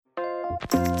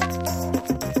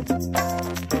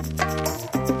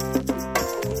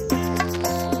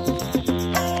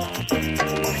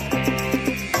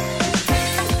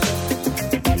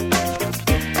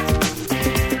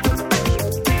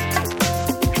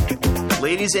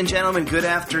Ladies and gentlemen, good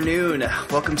afternoon.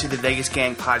 Welcome to the Vegas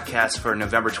Gang podcast for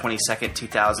November 22nd,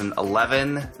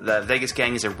 2011. The Vegas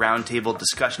Gang is a roundtable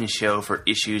discussion show for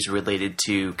issues related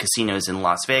to casinos in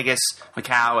Las Vegas,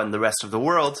 Macau, and the rest of the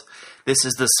world. This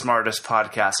is the smartest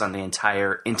podcast on the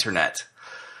entire internet.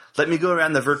 Let me go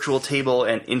around the virtual table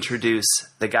and introduce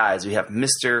the guys. We have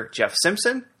Mr. Jeff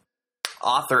Simpson,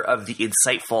 author of the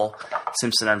insightful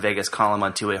Simpson on Vegas column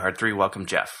on Two-Way Hard 3. Welcome,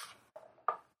 Jeff.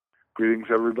 Greetings,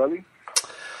 everybody.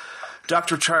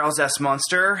 Dr. Charles S.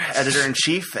 Monster,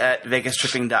 editor-in-chief at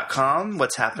VegasTripping.com.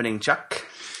 What's happening, Chuck?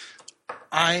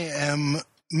 I am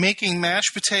making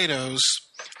mashed potatoes.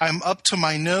 I'm up to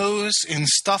my nose in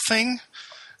stuffing,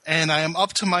 and I am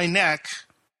up to my neck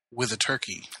with a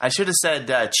turkey. I should have said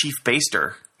Chief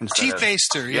Baster. Chief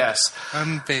Baster, yes.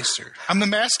 I'm Baster. I'm the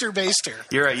master Baster.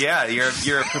 You're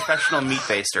a professional meat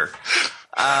baster.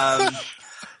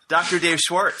 Dr. Dave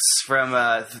Schwartz, from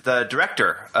the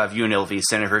director of UNLV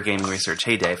Center for Gaming Research.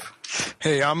 Hey, Dave.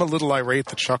 Hey, I'm a little irate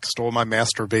that Chuck stole my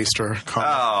Master Baster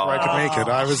comment before I could make it.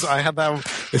 I had that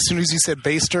as soon as you said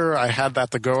Baster, I had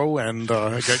that to go, and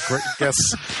I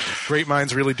guess great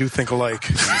minds really do think alike.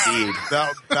 Indeed.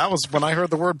 That was when I heard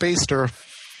the word Baster.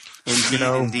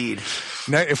 Indeed.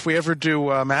 Now, if we ever do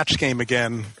a match game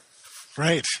again,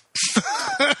 right?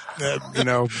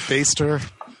 Baster.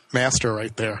 Master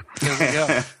right there. There we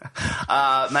go.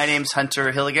 My name's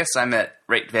Hunter Hilligus. I'm at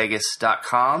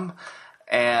RateVegas.com.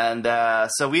 And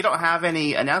so we don't have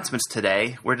any announcements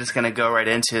today. We're just going to go right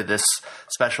into this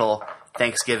special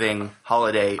Thanksgiving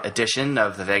holiday edition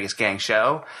of the Vegas Gang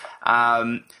Show.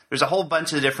 There's a whole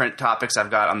bunch of different topics I've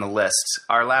got on the list.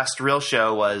 Our last real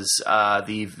show was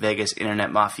the Vegas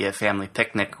Internet Mafia Family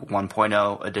Picnic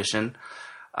 1.0 edition,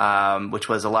 which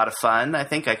was a lot of fun. I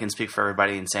think I can speak for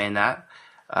everybody in saying that.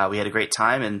 We had a great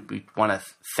time, and we want to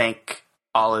thank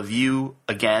all of you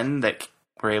again that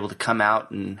were able to come out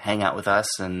and hang out with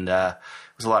us, and it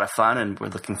was a lot of fun, and we're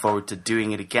looking forward to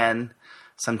doing it again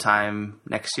sometime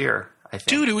next year, I think.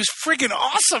 Dude, it was friggin'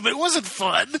 awesome. It wasn't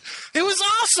fun. It was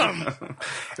awesome.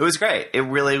 It was great. It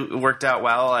really worked out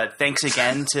well. Thanks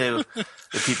again to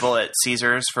the people at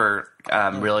Caesars for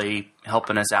really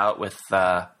helping us out with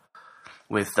the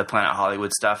Planet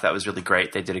Hollywood stuff. That was really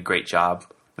great. They did a great job.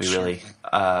 We really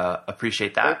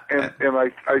appreciate that. And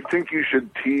I think you should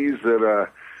tease that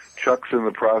Chuck's in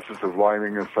the process of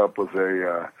lining us up with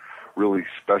a really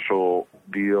special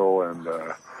deal and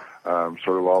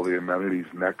sort of all the amenities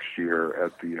next year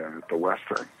at the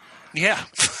Western. Yeah.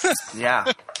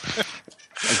 Yeah.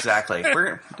 Exactly.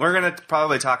 We're going to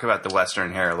probably talk about the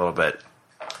Western here a little bit.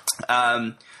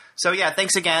 So, yeah,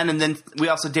 thanks again. And then we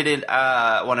also did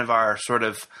one of our sort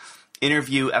of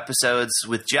interview episodes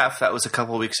with Jeff. That was a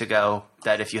couple of weeks ago,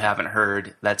 that if you haven't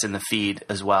heard, that's in the feed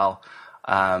as well.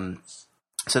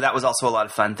 So that was also a lot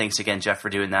of fun. Thanks again, Jeff, for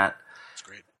doing that. That's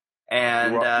great.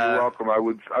 And you're welcome. I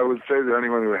would say to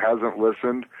anyone who hasn't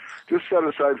listened, just set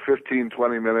aside 15,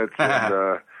 20 minutes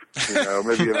and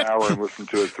maybe an hour and listen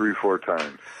to it 3-4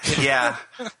 times. Yeah,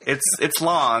 it's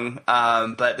long,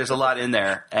 but there's a lot in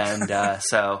there, and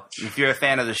so if you're a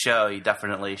fan of the show, you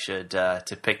definitely should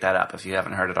to pick that up if you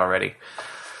haven't heard it already.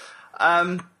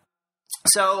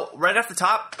 So right off the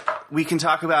top, we can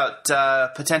talk about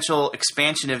potential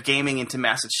expansion of gaming into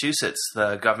Massachusetts.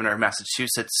 The governor of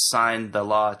Massachusetts signed the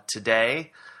law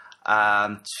today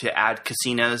to add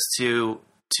casinos to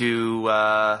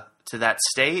that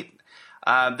state.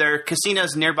 There are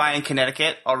casinos nearby in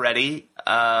Connecticut already,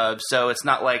 so it's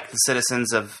not like the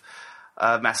citizens of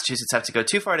Massachusetts have to go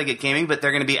too far to get gaming, but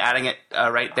they're going to be adding it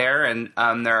right there, and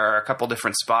there are a couple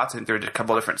different spots. I think there are a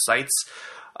couple different sites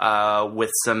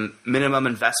with some minimum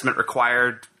investment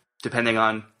required, depending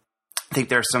on, I think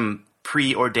there's some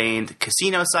preordained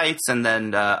casino sites and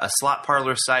then a slot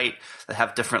parlor site that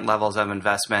have different levels of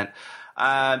investment.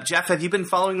 Jeff, have you been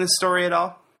following this story at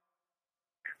all?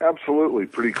 Absolutely,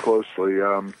 pretty closely.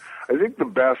 I think the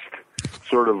best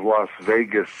sort of Las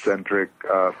Vegas-centric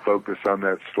focus on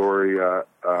that story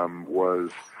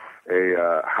was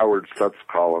a Howard Stutz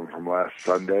column from last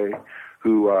Sunday,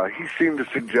 who he seemed to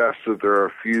suggest that there are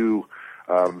a few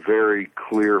very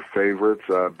clear favorites,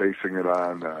 basing it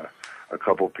on a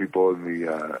couple people in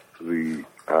the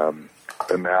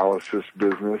analysis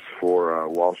business for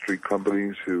Wall Street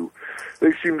companies who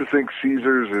they seem to think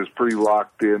Caesars is pretty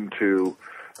locked into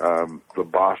the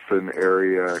Boston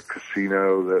area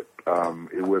casino that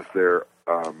with their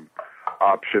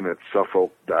option at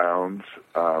Suffolk Downs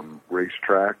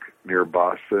racetrack near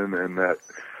Boston, and that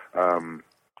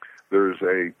there's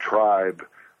a tribe,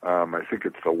 I think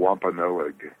it's the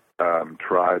Wampanoag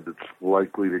tribe, that's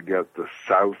likely to get the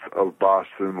south of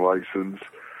Boston license,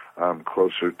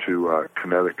 closer to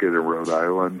Connecticut and Rhode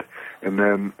Island. And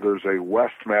then there's a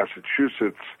West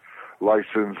Massachusetts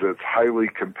license that's highly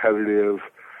competitive.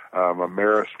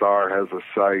 Ameristar has a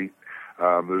site.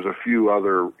 There's a few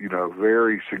other,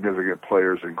 very significant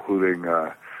players, including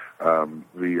the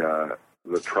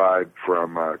tribe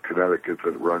from Connecticut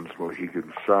that runs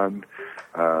Mohegan Sun,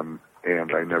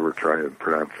 and I never try and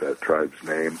pronounce that tribe's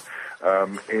name.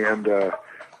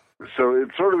 So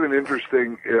it's sort of an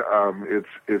interesting,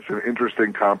 it's an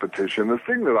interesting competition. The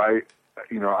thing that I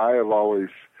have always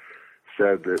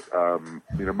said that,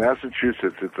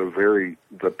 Massachusetts,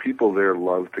 the people there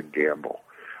love to gamble.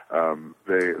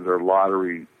 Their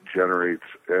lottery generates,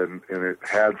 and it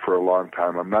had for a long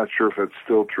time. I'm not sure if it's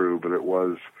still true, but it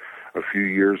was a few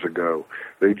years ago.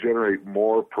 They generate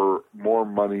more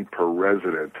money per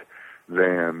resident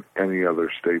than any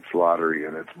other state's lottery,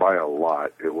 and it's by a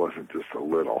lot. It wasn't just a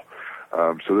little.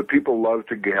 So the people love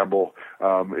to gamble.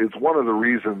 It's one of the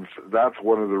reasons. That's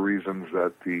one of the reasons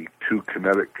that the two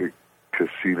Connecticut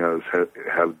casinos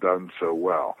have done so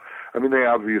well. I mean, they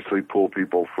obviously pull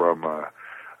people from,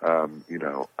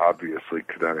 obviously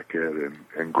Connecticut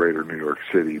and greater New York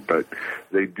City, but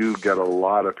they do get a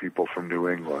lot of people from New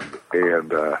England.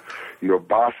 And,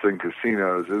 Boston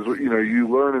casinos is, you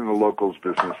learn in the locals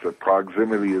business that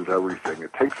proximity is everything.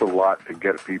 It takes a lot to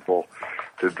get people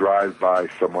to drive by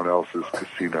someone else's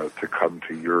casino to come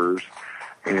to yours.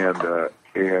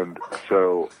 And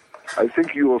so I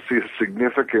think you will see a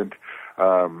significant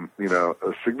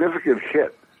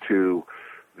hit to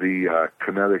the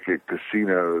Connecticut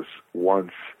casinos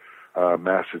once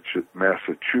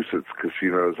Massachusetts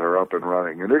casinos are up and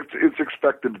running, and it's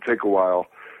expected to take a while.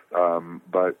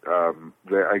 But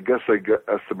I guess they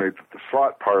estimate that the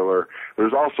slot parlor.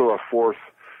 There's also a fourth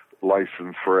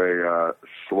license for a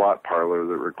slot parlor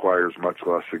that requires much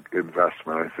less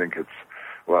investment. I think it's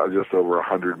just over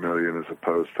 $100 million as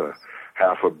opposed to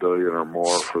 $500 million or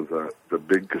more for the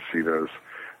big casinos.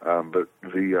 But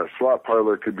the slot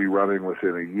parlor could be running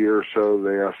within a year or so,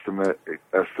 they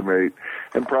estimate,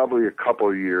 and probably a couple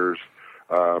of years,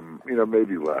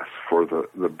 maybe less for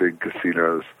the big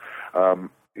casinos.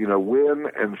 Wynn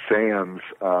and Sands,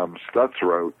 Stutz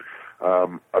wrote,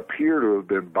 appear to have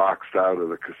been boxed out of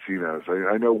the casinos.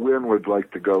 I know Wynn would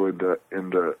like to go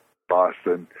into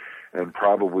Boston, and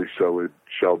probably so would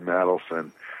Sheldon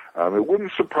Adelson. It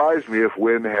wouldn't surprise me if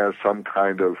Wynn has some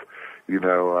kind of,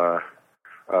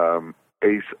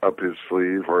 ace up his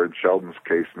sleeve, or in Sheldon's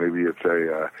case, maybe it's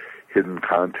a hidden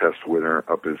contest winner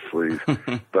up his sleeve.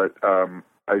 But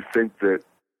I think that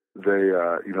they,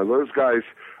 those guys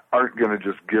aren't going to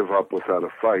just give up without a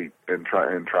fight and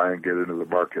try and get into the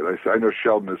market. I know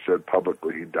Sheldon has said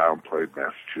publicly he downplayed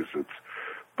Massachusetts,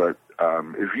 but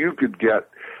if you could get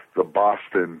the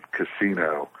Boston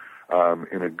casino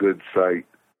in a good site,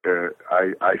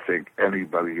 I think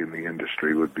anybody in the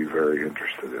industry would be very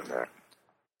interested in that.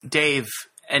 Dave,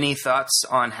 any thoughts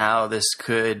on how this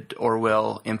could or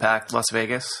will impact Las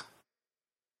Vegas?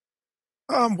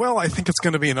 Well, I think it's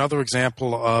going to be another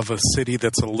example of a city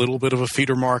that's a little bit of a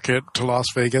feeder market to Las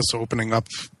Vegas, opening up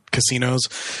casinos.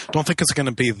 Don't think it's going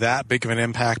to be that big of an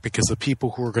impact because the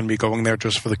people who are going to be going there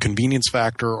just for the convenience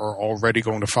factor are already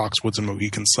going to Foxwoods and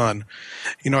Mohegan Sun.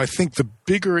 I think the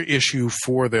bigger issue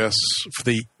for the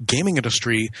gaming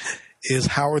industry is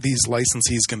how are these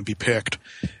licensees going to be picked?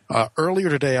 Earlier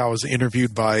today, I was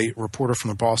interviewed by a reporter from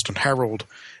the Boston Herald,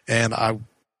 and I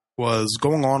was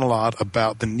going on a lot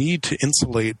about the need to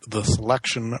insulate the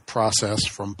selection process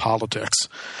from politics,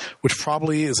 which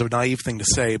probably is a naive thing to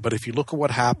say, but if you look at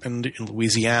what happened in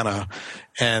Louisiana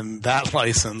and that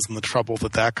license and the trouble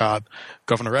that got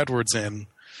Governor Edwards in,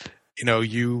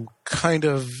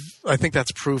 I think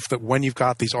that's proof that when you've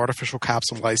got these artificial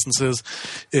caps and licenses,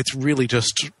 it's really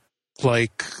just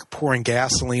like pouring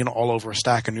gasoline all over a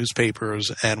stack of newspapers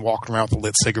and walking around with a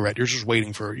lit cigarette. You're just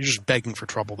begging for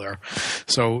trouble there.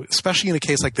 So especially in a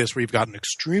case like this where you've got an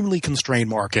extremely constrained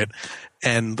market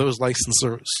and those licenses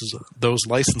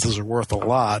are worth a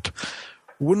lot,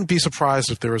 wouldn't be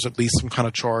surprised if there was at least some kind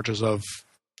of charges of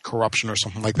corruption or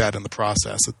something like that in the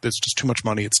process. There's just too much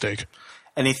money at stake.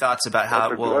 Any thoughts about how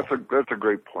it will... That's a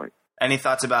great point. Any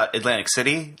thoughts about Atlantic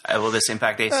City? Will this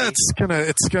impact AC?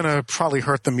 It's gonna probably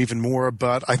hurt them even more.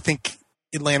 But I think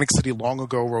Atlantic City long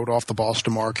ago wrote off the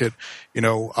Boston market.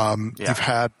 You've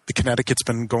had the Connecticut's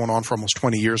been going on for almost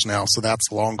 20 years now, so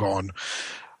that's long gone.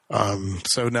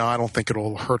 So no, I don't think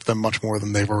it'll hurt them much more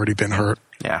than they've already been hurt.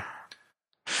 Yeah.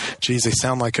 Geez, they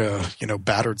sound like a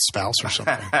battered spouse or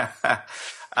something.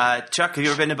 Chuck, have you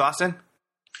ever been to Boston?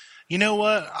 You know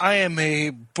what? I am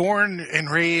a born and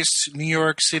raised New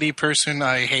York City person.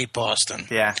 I hate Boston.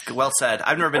 Yeah, well said.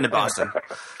 I've never been to Boston.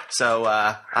 So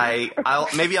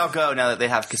I'll go now that they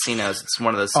have casinos. It's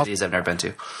one of those cities I've never been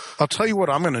to. I'll tell you what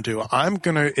I'm going to do.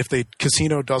 If the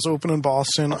casino does open in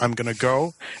Boston, I'm going to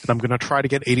go, and I'm going to try to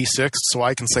get 86 so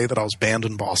I can say that I was banned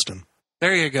in Boston.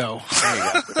 There you go.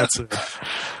 That's it.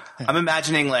 I'm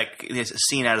imagining like a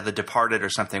scene out of The Departed or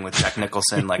something with Jack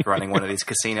Nicholson like running one of these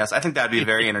casinos. I think that would be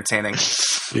very entertaining.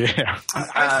 Yeah.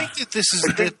 I think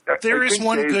that there is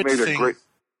one good thing.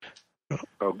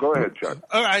 Oh, go ahead, Chuck.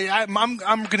 All right, I'm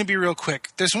going to be real quick.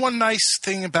 There's one nice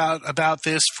thing about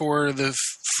this for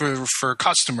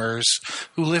customers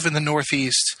who live in the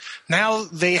Northeast. Now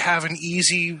they have an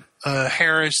easy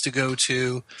Harrah's to go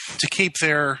to keep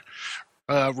their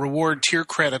reward tier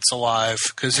credits alive.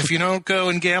 Because if you don't go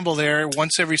and gamble there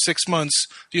once every 6 months,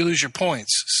 you lose your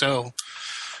points. So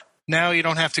now you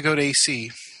don't have to go to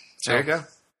AC. So, there you go.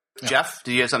 Yeah. Jeff,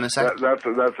 do you have something to say? That's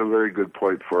a very good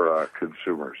point for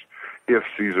consumers. If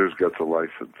Caesars gets a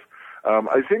license,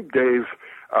 I think Dave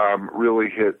really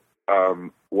hit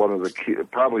one of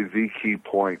probably the key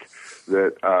point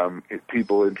that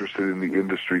people interested in the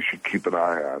industry should keep an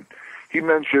eye on. He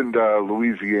mentioned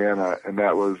Louisiana, and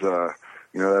that was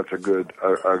that's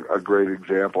a great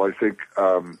example. I think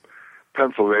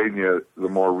Pennsylvania, the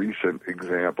more recent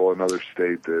example, another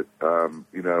state that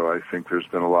I think there's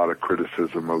been a lot of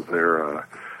criticism of their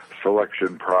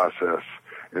selection process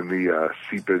in the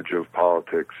seepage of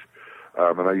politics.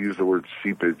 And I use the word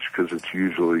seepage because it's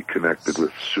usually connected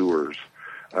with sewers.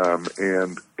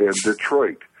 And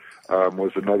Detroit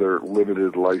was another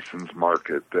limited license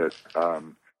market that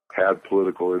had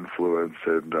political influence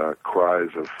and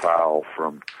cries of foul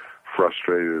from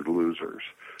frustrated losers.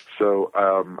 So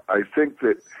I think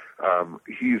that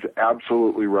he's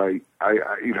absolutely right.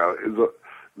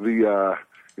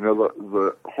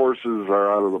 The horses are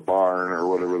out of the barn, or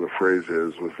whatever the phrase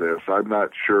is with this. I'm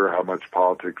not sure how much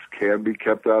politics can be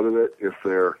kept out of it if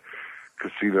their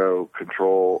casino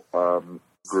control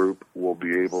group will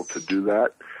be able to do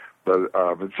that. But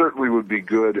it certainly would be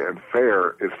good and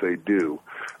fair if they do.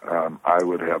 I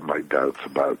would have my doubts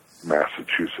about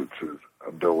Massachusetts'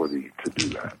 ability to do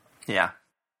that. Yeah.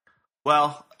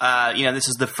 Well, this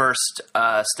is the first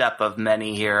step of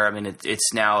many here. I mean,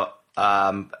 it's now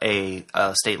a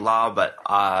state law, but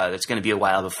it's going to be a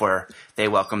while before they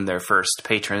welcome their first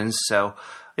patrons. So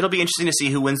it'll be interesting to see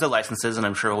who wins the licenses, and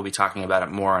I'm sure we'll be talking about it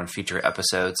more on future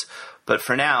episodes. But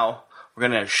for now, we're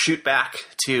going to shoot back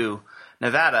to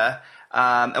Nevada,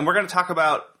 and we're going to talk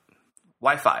about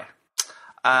Wi-Fi.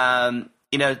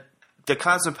 The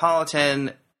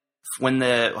Cosmopolitan, when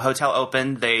the hotel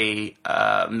opened, they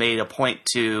made a point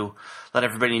to let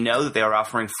everybody know that they are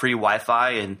offering free Wi-Fi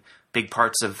in big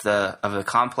parts of the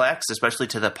complex, especially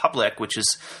to the public, which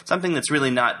is something that's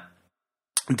really not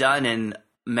done in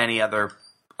many other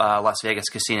Las Vegas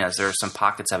casinos. There are some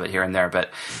pockets of it here and there,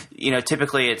 but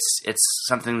typically it's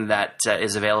something that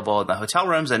is available in the hotel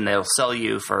rooms, and they'll sell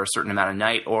you for a certain amount a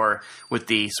night. Or with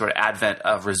the sort of advent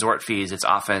of resort fees, it's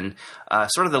often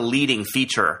sort of the leading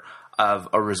feature of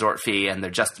a resort fee, and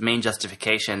their main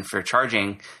justification for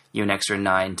charging you an extra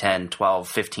 $9, $10, $12,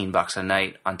 $15 a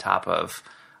night on top of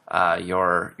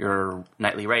your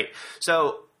nightly rate.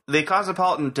 So the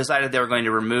Cosmopolitan decided they were going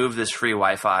to remove this free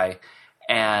Wi-Fi,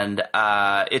 and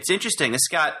it's interesting. This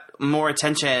got more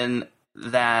attention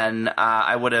than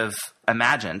I would have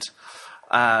imagined.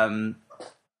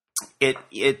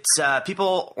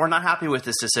 People were not happy with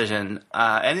this decision,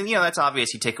 and that's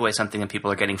obvious. You take away something that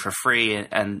people are getting for free,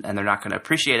 and they're not going to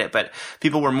appreciate it. But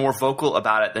people were more vocal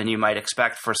about it than you might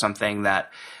expect for something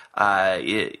that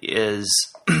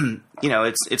is,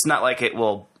 it's not like it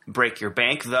will break your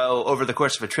bank, though over the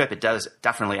course of a trip, it does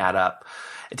definitely add up.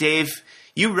 Dave,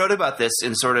 you wrote about this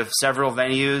in sort of several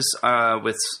venues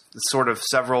with sort of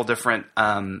several different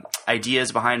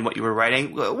ideas behind what you were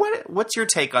writing. What's your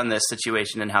take on this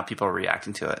situation and how people are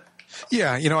reacting to it?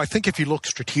 Yeah, I think if you look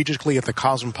strategically at the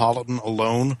Cosmopolitan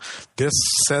alone, this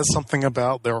says something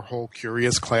about their whole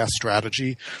curious class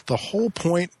strategy. The whole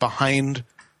point behind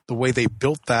the way they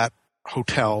built that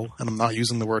hotel, and I'm not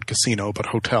using the word casino, but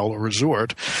hotel or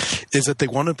resort, is that they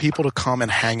wanted people to come and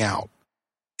hang out.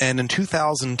 And in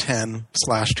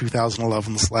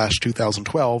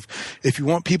 2010/2011/2012, if you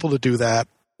want people to do that,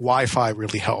 Wi-Fi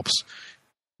really helps.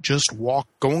 Just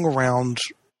going around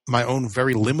my own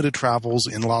very limited travels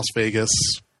in Las Vegas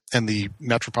and the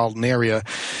metropolitan area,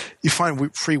 you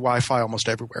find free Wi-Fi almost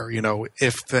everywhere.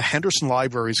 If the Henderson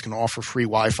libraries can offer free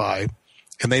Wi-Fi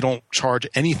and they don't charge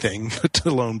anything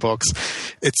to loan books,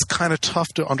 it's kind of tough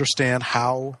to understand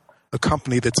how a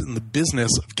company that's in the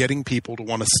business of getting people to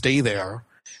want to stay there,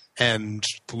 and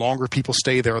the longer people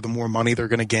stay there, the more money they're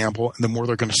going to gamble and the more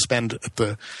they're going to spend at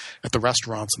the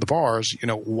restaurants and the bars,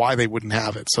 why they wouldn't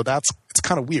have it. So it's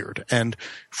kind of weird. And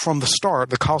from the start,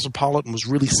 the Cosmopolitan was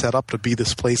really set up to be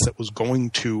this place that was going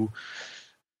to,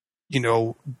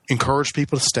 encourage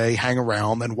people to stay, hang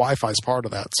around, and Wi-Fi is part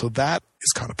of that. So that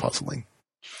is kind of puzzling.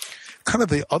 Kind of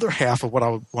the other half of what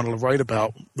I wanted to write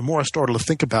about, the more I started to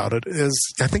think about it,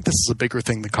 is I think this is a bigger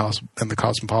thing than the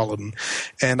Cosmopolitan.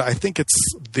 And I think it's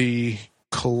the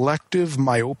collective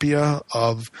myopia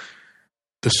of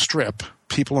the Strip,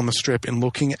 people on the Strip, in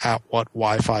looking at what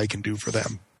Wi-Fi can do for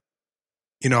them.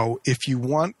 If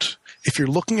you're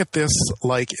looking at this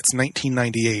like it's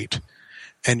 1998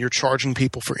 and you're charging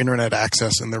people for internet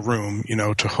access in their room,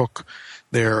 to hook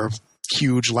their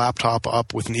huge laptop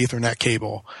up with an Ethernet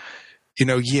cable,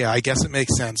 I guess it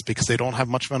makes sense because they don't have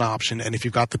much of an option. And if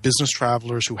you've got the business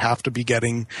travelers who have to be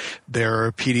getting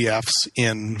their PDFs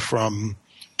in from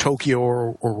Tokyo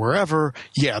or wherever,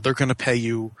 they're going to pay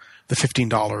you the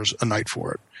 $15 a night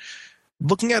for it.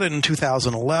 Looking at it in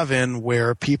 2011,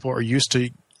 where people are used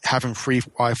to having free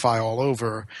Wi-Fi all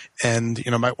over, and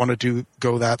might want to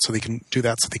go that so they can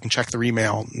check their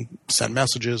email and send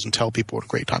messages and tell people what a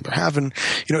great time they're having.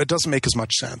 It doesn't make as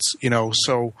much sense.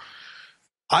 So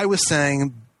I was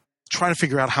trying to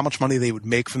figure out how much money they would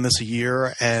make from this a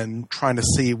year, and trying to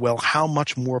see, well, how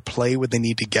much more play would they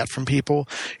need to get from people?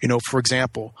 For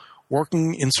example,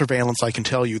 working in surveillance, I can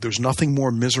tell you there's nothing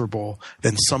more miserable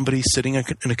than somebody sitting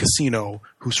in a casino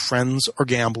whose friends are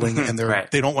gambling and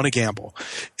they don't want to gamble.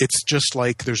 It's just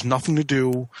like there's nothing to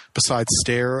do besides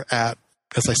stare at,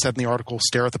 as I said in the article,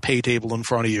 stare at the pay table in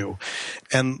front of you.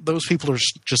 And those people are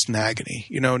just in agony.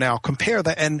 Now compare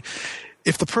that, and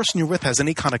if the person you're with has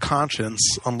any kind of conscience,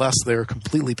 unless they're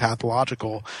completely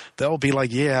pathological, they'll be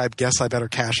like, I guess I better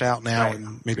cash out now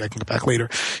and maybe I can get back later.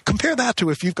 Compare that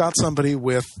to if you've got somebody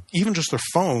with even just their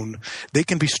phone, they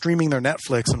can be streaming their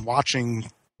Netflix and watching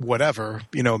whatever,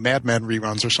 Mad Men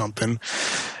reruns or something.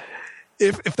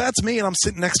 If that's me and I'm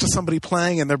sitting next to somebody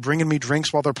playing and they're bringing me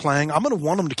drinks while they're playing, I'm going to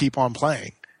want them to keep on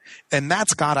playing. And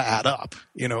that's got to add up,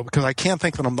 because I can't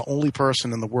think that I'm the only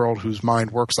person in the world whose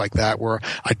mind works like that, where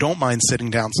I don't mind sitting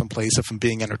down someplace if I'm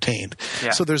being entertained.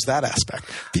 Yeah. So there's that aspect.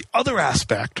 The other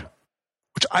aspect,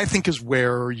 which I think is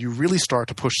where you really start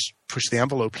to push the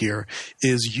envelope here,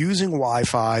 is using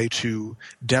Wi-Fi to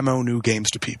demo new games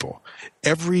to people.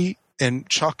 And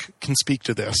Chuck can speak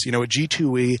to this, at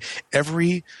G2E,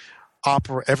 every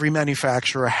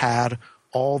manufacturer had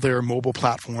all their mobile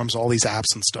platforms, all these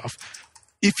apps and stuff.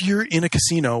 If you're in a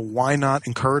casino, why not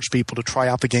encourage people to try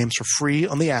out the games for free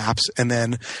on the apps and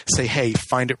then say, hey,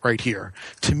 find it right here?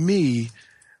 To me,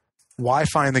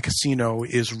 Wi-Fi in the casino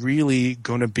is really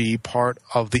going to be part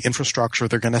of the infrastructure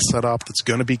they're going to set up that's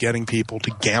going to be getting people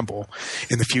to gamble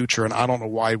in the future, and I don't know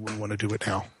why I wouldn't want to do it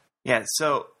now. Yeah,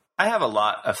 so I have a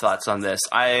lot of thoughts on this.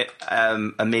 I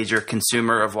am a major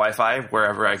consumer of Wi-Fi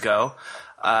wherever I go,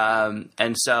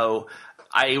 and so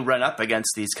I run up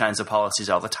against these kinds of policies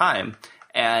all the time.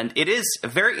 And it is a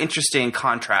very interesting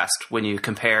contrast when you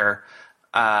compare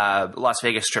Las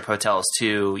Vegas Strip hotels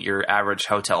to your average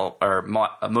hotel or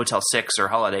Motel 6 or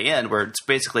Holiday Inn, where it's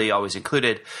basically always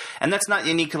included. And that's not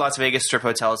unique to Las Vegas Strip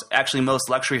hotels. Actually, most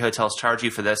luxury hotels charge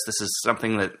you for this. This is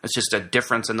something that it's just a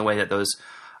difference in the way that those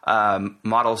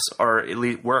models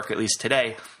work, at least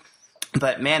today.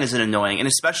 But man, is it annoying, and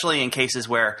especially in cases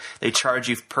where they charge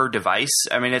you per device.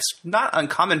 I mean, it's not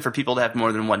uncommon for people to have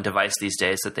more than one device these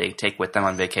days that they take with them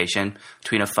on vacation,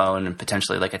 between a phone and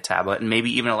potentially like a tablet and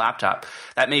maybe even a laptop.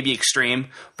 That may be extreme,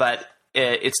 but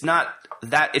it's not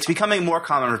that. It's becoming more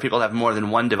common for people to have more than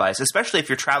one device, especially if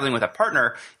you're traveling with a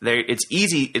partner. It's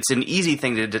easy. It's an easy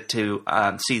thing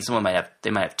to see. Someone might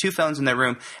have two phones in their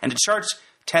room, and to charge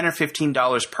 $10 or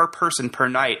 $15 per person per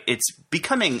night, it's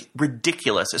becoming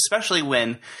ridiculous, especially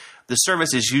when the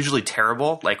service is usually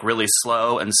terrible, like really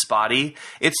slow and spotty.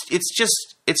 It's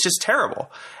just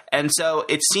terrible. And so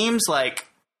it seems like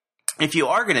if you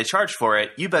are going to charge for it,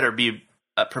 you better be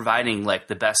providing like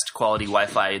the best quality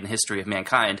Wi-Fi in the history of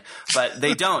mankind, but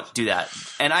they don't do that.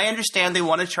 And I understand they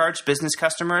want to charge business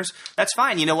customers. That's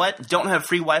fine. You know what? Don't have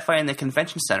free Wi-Fi in the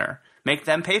convention center. Make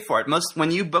them pay for it.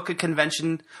 When you book a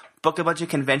bunch of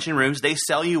convention rooms, they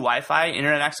sell you Wi-Fi,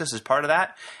 internet access as part of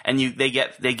that, and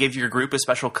they give your group a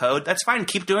special code. That's fine.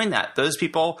 Keep doing that. Those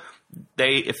people,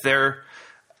 they've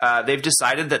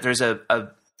decided that there's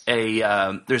a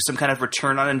there's some kind of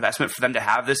return on investment for them to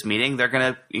have this meeting, they're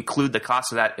going to include the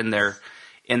cost of that in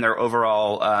their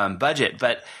overall budget.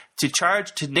 But to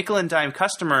charge to nickel and dime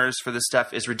customers for this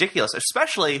stuff is ridiculous,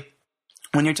 especially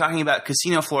when you're talking about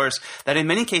casino floors that in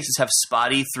many cases have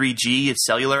spotty 3G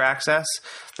cellular access.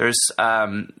 There's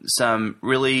some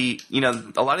really,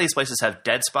 a lot of these places have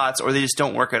dead spots or they just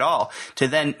don't work at all.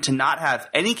 To not have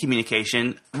any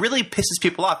communication really pisses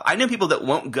people off. I know people that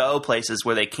won't go places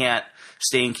where they can't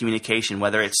stay in communication,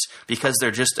 whether it's because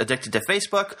they're just addicted to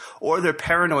Facebook or they're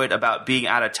paranoid about being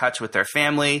out of touch with their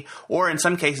family, or in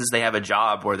some cases they have a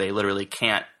job where they literally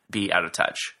can't be out of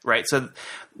touch, right? So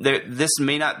this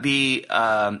may not be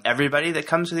everybody that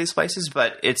comes to these places,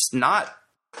 but it's not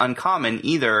uncommon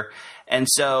either. And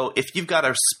so if you've got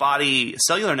a spotty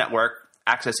cellular network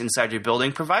access inside your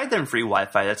building, provide them free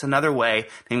Wi-Fi. That's another way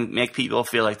to make people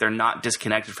feel like they're not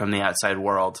disconnected from the outside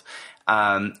world.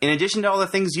 In addition to all the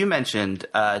things you mentioned,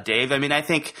 Dave, I mean, I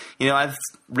think, I've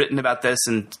written about this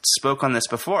and spoke on this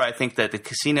before. I think that the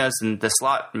casinos and the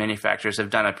slot manufacturers have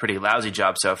done a pretty lousy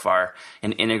job so far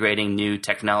in integrating new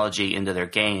technology into their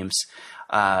games,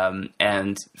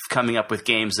 and coming up with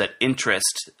games that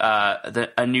interest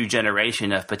a new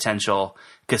generation of potential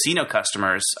casino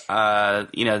customers.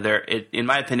 In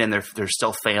my opinion, they're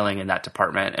still failing in that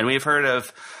department. And we've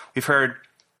heard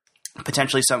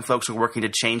potentially some folks are working to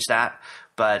change that,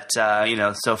 but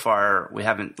so far we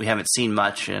haven't seen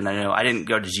much. And I know I didn't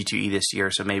go to G2E this year,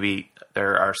 so maybe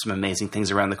there are some amazing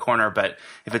things around the corner. But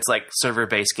if it's like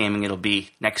server-based gaming, it'll be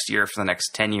next year for the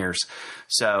next 10 years.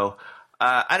 So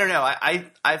I don't know.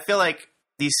 I feel like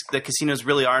the casinos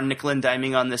really are nickel and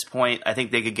diming on this point. I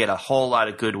think they could get a whole lot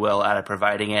of goodwill out of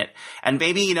providing it, and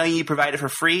maybe you provide it for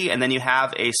free, and then you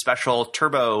have a special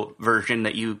turbo version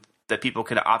that people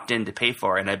can opt in to pay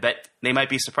for. And I bet they might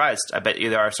be surprised. I bet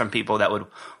there are some people that would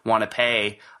want to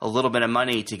pay a little bit of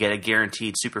money to get a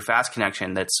guaranteed super fast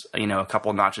connection that's, a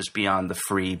couple notches beyond the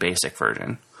free basic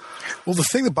version. Well, the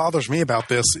thing that bothers me about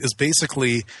this is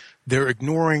basically they're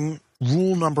ignoring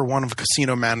rule number one of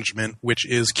casino management, which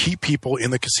is keep people in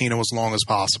the casino as long as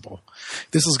possible.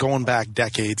 This is going back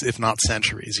decades, if not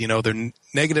centuries. They're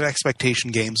negative expectation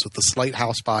games with a slight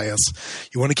house bias.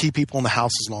 You want to keep people in the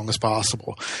house as long as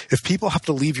possible. If people have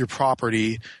to leave your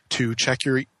property to check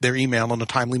their email in a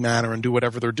timely manner and do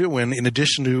whatever they're doing, in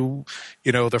addition to,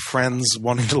 their friends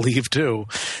wanting to leave too,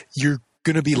 you're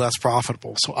going to be less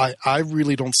profitable. So I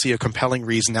really don't see a compelling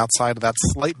reason outside of that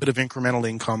slight bit of incremental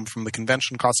income from the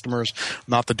convention customers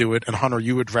not to do it. And Hunter,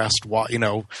 you addressed why,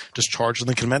 just charge in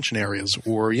the convention areas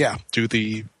or do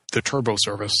the turbo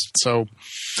service. So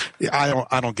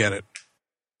I don't get it.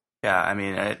 Yeah. I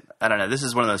mean, I don't know. This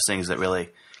is one of those things that really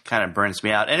kind of burns me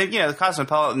out. And the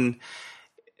Cosmopolitan,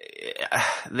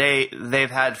 they've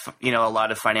had, a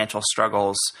lot of financial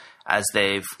struggles as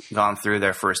they've gone through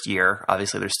their first year.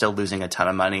 Obviously, they're still losing a ton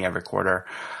of money every quarter.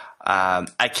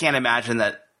 I can't imagine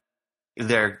that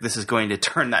this is going to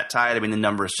turn that tide. I mean, the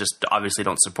numbers just obviously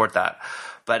don't support that.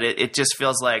 But it just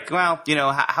feels like, well,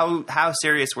 how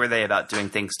serious were they about doing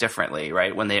things differently,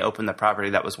 right? When they opened the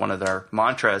property, that was one of their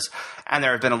mantras. And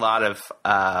there have been a lot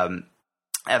of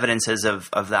evidences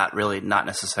of that really not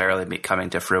necessarily coming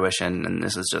to fruition. And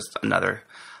this is just another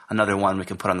one we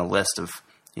can put on the list of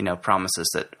promises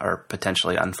that are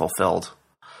potentially unfulfilled.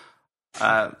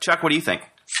 Chuck, what do you think?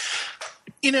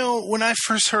 When I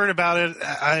first heard about it,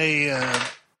 I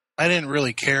didn't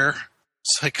really care.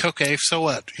 It's like, okay, so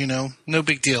what? No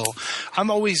big deal. I'm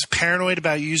always paranoid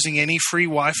about using any free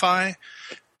Wi-Fi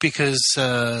because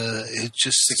it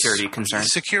just security concerns.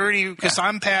 Security, because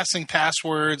I'm passing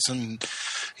passwords and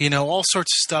all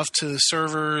sorts of stuff to the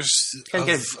servers. Get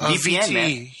a VPN,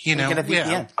 man. Get a VPN.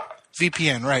 Yeah,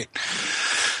 VPN, right?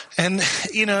 And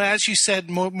as you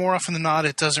said, more often than not,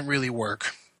 it doesn't really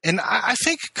work. And I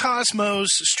think Cosmo's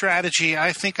strategy,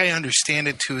 I think I understand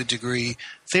it to a degree.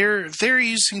 They're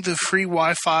using the free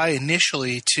Wi-Fi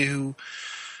initially to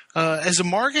as a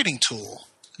marketing tool.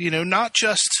 Not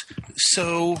just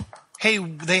so, hey,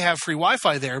 they have free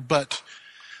Wi-Fi there, but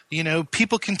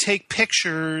people can take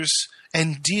pictures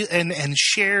and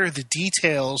share the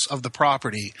details of the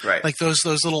property, right? Like those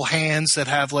little hands that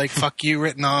have like "fuck you"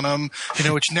 written on them,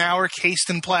 which now are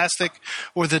cased in plastic,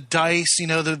 or the dice,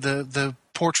 the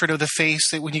portrait of the face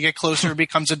that when you get closer it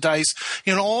becomes a dice.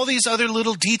 All these other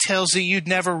little details that you'd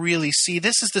never really see.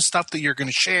 This is the stuff that you're going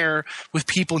to share with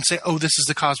people and say, oh, this is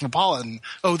the Cosmopolitan.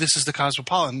 Oh, this is the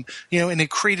Cosmopolitan. And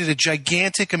it created a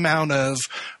gigantic amount of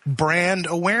brand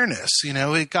awareness.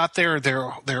 It got their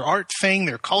art thing,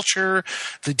 their culture,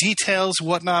 the details,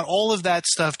 whatnot. All of that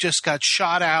stuff just got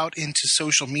shot out into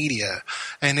social media,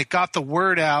 and it got the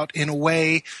word out in a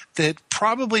way that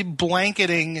probably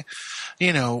blanketing,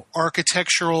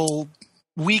 Architectural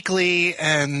Weekly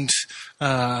and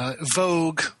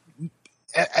Vogue,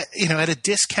 at a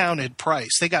discounted price.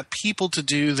 They got people to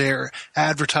do their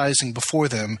advertising for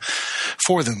them.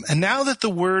 And now that the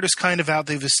word is kind of out,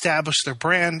 they've established their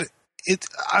brand.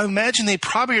 I imagine they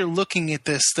probably are looking at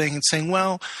this thing and saying,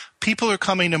 well, people are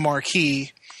coming to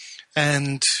Marquee,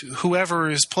 and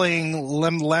whoever is playing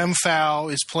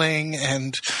Lemfow is playing,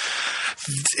 and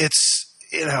it's,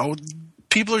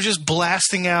 people are just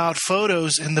blasting out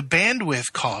photos, and the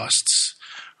bandwidth costs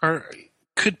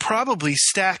could probably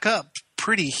stack up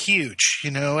pretty huge,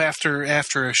 after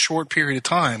a short period of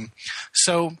time.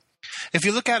 So if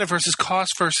you look at it versus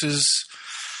cost versus,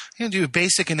 do a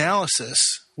basic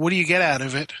analysis, what do you get out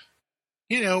of it?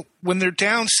 When they're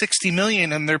down 60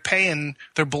 million and they're blowing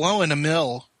 $1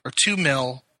 million or $2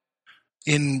 million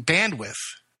in bandwidth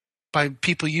by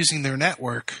people using their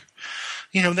network,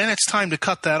 then it's time to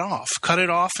cut that off. Cut it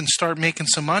off and start making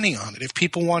some money on it. If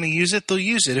people want to use it, they'll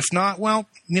use it. If not, well,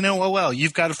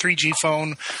 you've got a 3G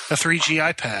phone, a 3G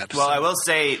iPad. Well, I will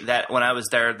say that when I was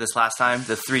there this last time,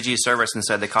 the 3G service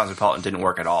inside the Cosmopolitan didn't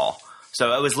work at all.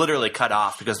 So it was literally cut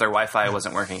off because their Wi-Fi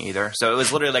wasn't working either. So it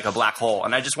was literally like a black hole,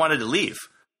 and I just wanted to leave.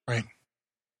 Right.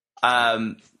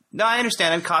 No, I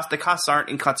understand. And the costs aren't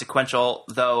inconsequential,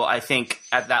 though I think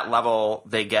at that level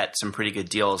they get some pretty good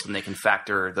deals, and they can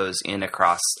factor those in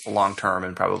across long term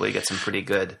and probably get some pretty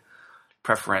good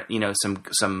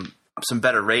some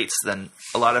better rates than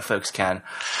a lot of folks can.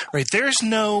 Right. There's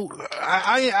no –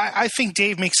 I think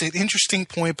Dave makes an interesting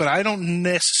point, but I don't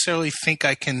necessarily think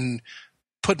I can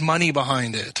put money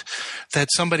behind it, that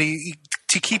somebody –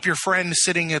 to keep your friend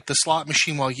sitting at the slot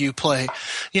machine while you play,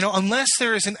 unless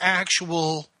there is an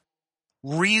actual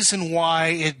reason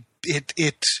why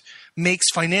it makes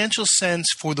financial sense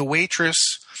for the waitress,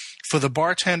 for the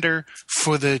bartender,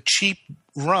 for the cheap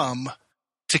rum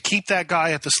to keep that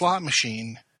guy at the slot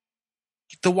machine.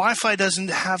 The Wi-Fi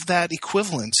doesn't have that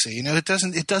equivalency.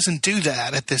 It doesn't do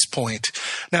that at this point.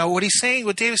 Now, what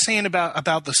Dave is saying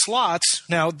about the slots,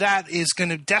 now that is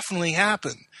going to definitely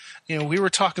happen. We were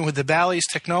talking with the Bally's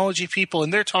technology people,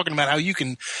 and they're talking about how you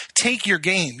can take your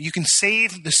game. You can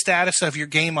save the status of your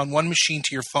game on one machine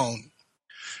to your phone,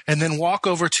 and then walk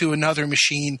over to another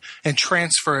machine and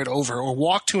transfer it over, or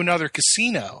walk to another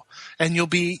casino, and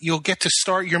you'll get to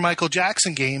start your Michael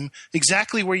Jackson game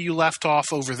exactly where you left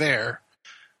off over there,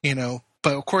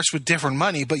 but of course with different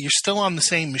money, but you're still on the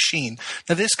same machine.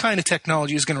 Now, this kind of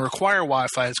technology is going to require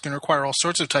Wi-Fi. It's going to require all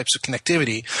sorts of types of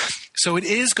connectivity. So it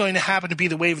is going to happen to be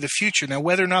the wave of the future. Now,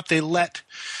 whether or not they let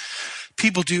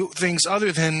people do things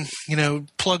other than,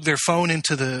 plug their phone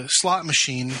into the slot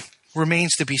machine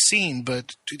remains to be seen,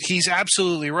 but he's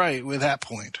absolutely right with that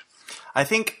point. I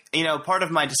think, part of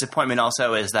my disappointment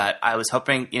also is that I was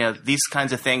hoping, these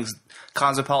kinds of things,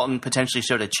 Cosmopolitan potentially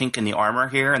showed a chink in the armor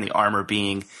here, and the armor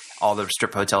being all the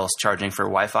strip hotels charging for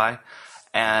Wi-Fi.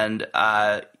 And,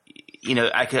 I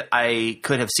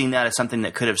could have seen that as something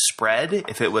that could have spread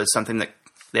if it was something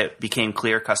that became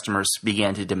clear customers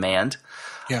began to demand.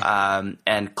 Yeah.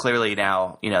 And clearly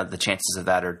now, the chances of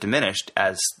that are diminished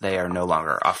as they are no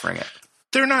longer offering it.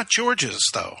 They're not George's,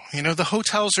 though. The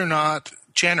hotels are not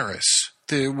generous.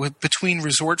 Between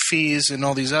resort fees and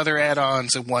all these other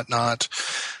add-ons and whatnot,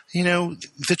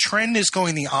 the trend is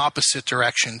going the opposite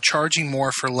direction, charging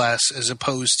more for less as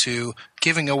opposed to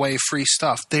giving away free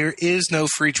stuff. There is no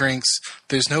free drinks.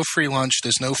 There's no free lunch.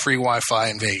 There's no free Wi-Fi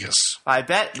in Vegas. I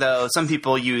bet, though, some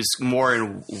people use more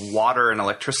in water and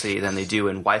electricity than they do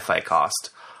in Wi-Fi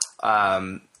cost.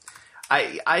 I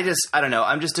don't know.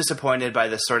 I'm just disappointed by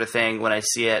this sort of thing when I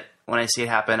see it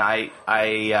happen.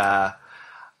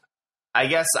 I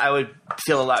guess I would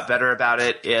feel a lot better about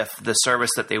it if the service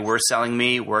that they were selling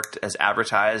me worked as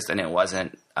advertised and it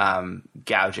wasn't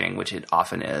gouging, which it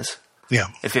often is. Yeah.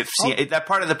 That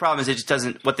part of the problem is it just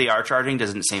doesn't. What they are charging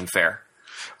doesn't seem fair.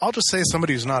 I'll just say,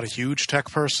 somebody who's not a huge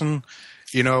tech person,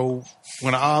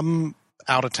 when I'm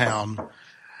out of town,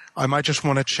 I might just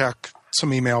want to check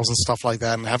some emails and stuff like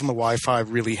that, and having the Wi-Fi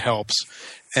really helps.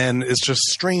 And it's just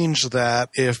strange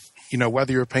that if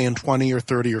whether you're paying $20 or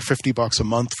 $30 or $50 a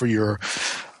month for your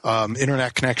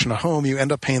internet connection at home, you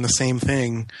end up paying the same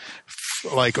thing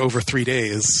like over 3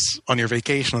 days on your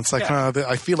vacation. It's like,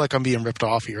 I feel like I'm being ripped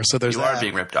off here. So there's you are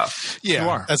being ripped off. Yeah, you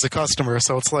are. As a customer.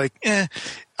 So it's like,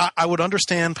 I would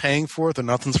understand paying for it, that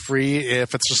nothing's free.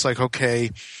 If it's just like,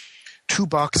 okay,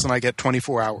 $2 and I get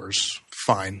 24 hours.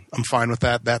 Fine. I'm fine with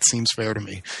that. That seems fair to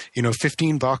me.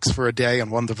 $15 for a day on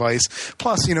one device.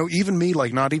 Plus, even me,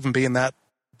 like not even being that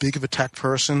big of a tech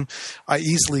person, I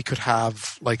easily could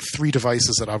have like 3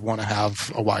 devices that I want to have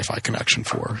a Wi-Fi connection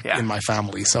for in my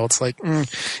family. So it's like,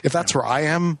 if that's where I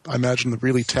am, I imagine the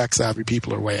really tech-savvy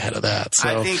people are way ahead of that.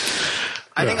 So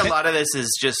I think a lot of this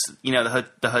is just,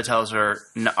 the hotels are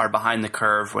behind the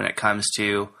curve when it comes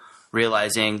to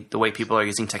realizing the way people are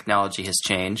using technology has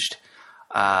changed.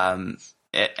 And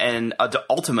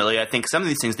ultimately, I think some of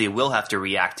these things they will have to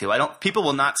react to. People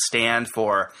will not stand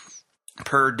for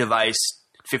per device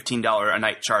 $15 a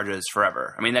night charges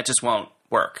forever. I mean, that just won't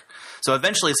work. So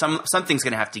eventually, something's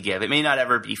going to have to give. It may not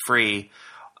ever be free,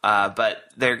 but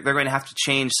they're going to have to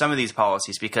change some of these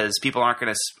policies because people aren't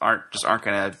going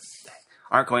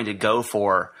to go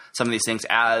for some of these things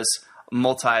as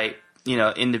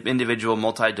individual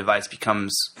multi-device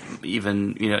becomes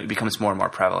more and more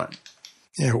prevalent.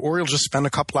 Yeah, or you'll just spend a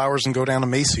couple hours and go down to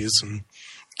Macy's and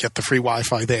get the free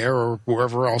Wi-Fi there, or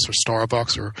wherever else, or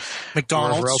Starbucks, or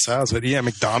McDonald's. Wherever else has it. Yeah,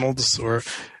 McDonald's, or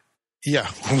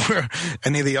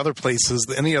any of the other places,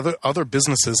 any other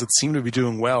businesses that seem to be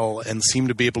doing well and seem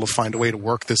to be able to find a way to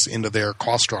work this into their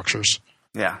cost structures.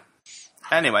 Yeah.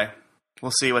 Anyway,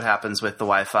 we'll see what happens with the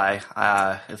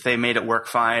Wi-Fi. If they made it work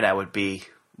fine, I would be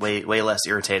way less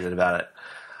irritated about it.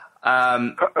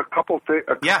 A couple things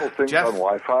Jeff. on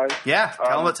Wi-Fi. Yeah,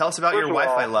 tell us about your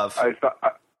Wi-Fi love.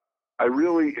 I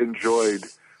really enjoyed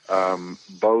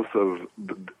both of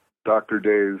Dr.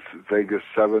 Dave's Vegas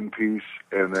 7 piece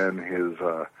and then his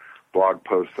blog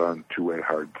post on Two-Way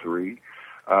Hard 3.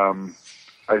 I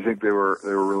think they were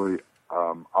really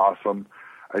awesome.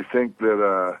 I think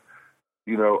that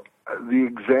the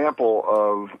example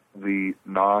of the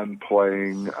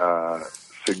non-playing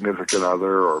significant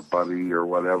other or buddy or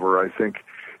whatever, I think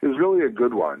is really a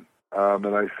good one.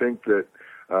 And I think that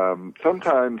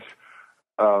sometimes,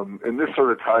 and this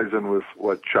sort of ties in with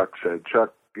what Chuck said.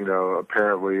 Chuck,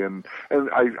 apparently, and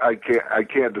I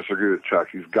can't disagree with Chuck.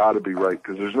 He's got to be right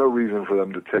because there's no reason for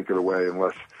them to take it away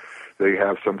unless they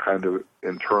have some kind of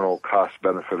internal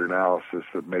cost-benefit analysis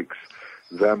that makes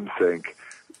them think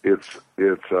it's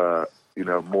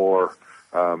more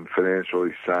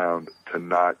financially sound to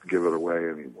not give it away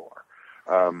anymore.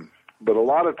 But a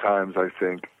lot of times I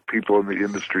think people in the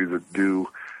industry that do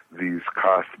these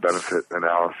cost-benefit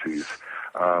analyses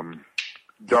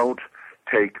don't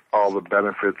take all the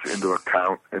benefits into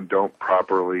account and don't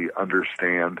properly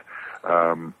understand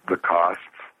the costs.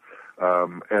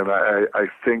 And I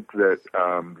think that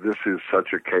this is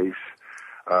such a case.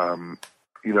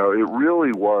 It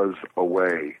really was a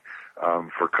way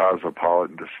for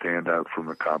Cosmopolitan to stand out from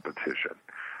the competition.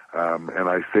 And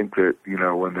I think that,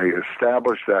 when they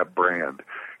established that brand,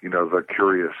 the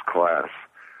Curious Class,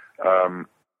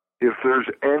 if there's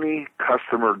any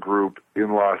customer group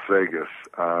in Las Vegas,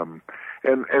 and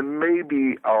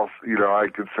maybe I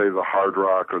could say the Hard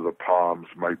Rock or the Palms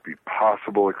might be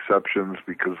possible exceptions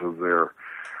because of their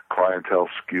clientele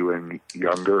skewing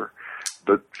younger,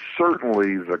 but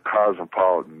certainly the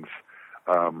Cosmopolitan's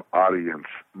audience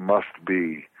must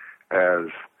be as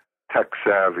tech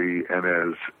savvy and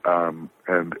as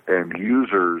and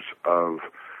users of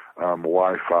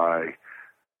Wi-Fi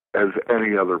as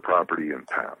any other property in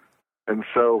town. And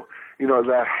so,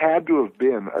 that had to have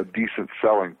been a decent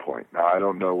selling point. Now, I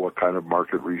don't know what kind of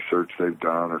market research they've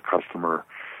done or customer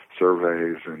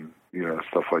surveys and,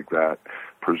 stuff like that.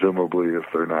 Presumably, if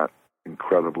they're not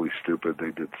incredibly stupid,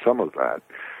 they did some of that.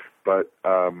 But,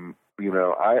 I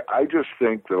just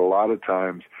think that a lot of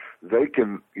times they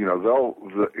can, they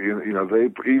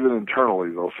even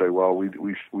internally they'll say, well, we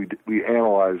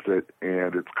analyzed it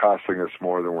and it's costing us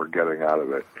more than we're getting out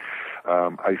of it.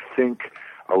 I think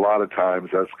a lot of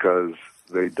times that's because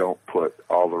they don't put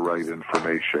all the right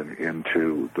information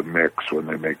into the mix when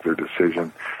they make their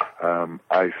decision.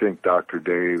 I think Dr.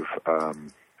 Dave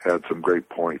had some great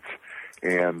points,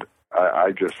 and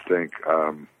I just think,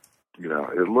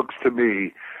 it looks to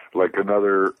me like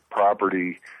another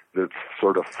property that's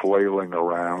sort of flailing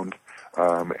around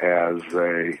as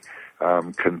they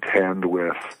contend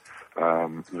with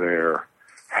their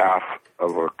half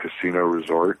of a casino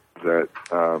resort that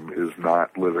is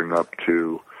not living up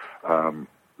to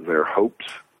their hopes.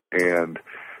 And,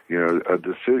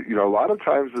 a lot of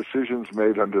times decisions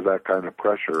made under that kind of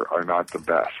pressure are not the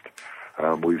best.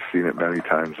 We've seen it many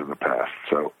times in the past.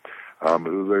 So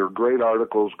there are great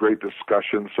articles, great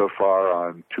discussions so far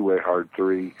on Two-Way Hard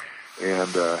 3. And,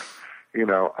 as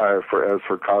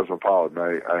for Cosmopolitan,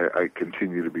 I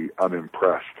continue to be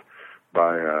unimpressed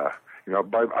by,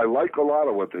 I like a lot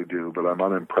of what they do, but I'm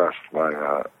unimpressed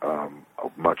by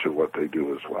much of what they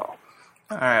do as well.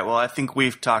 All right. Well, I think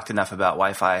we've talked enough about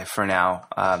Wi-Fi for now.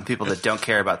 People that don't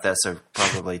care about this are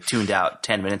probably tuned out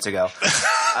 10 minutes ago.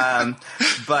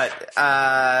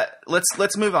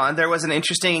 Let's move on. There was an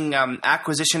interesting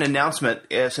acquisition announcement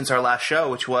since our last show,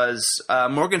 which was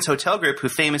Morgan's Hotel Group, who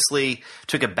famously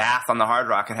took a bath on the Hard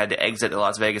Rock and had to exit the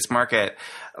Las Vegas market,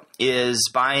 is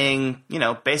buying,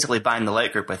 basically buying the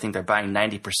Light Group. I think they're buying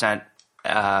 90%.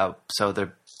 So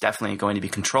they're definitely going to be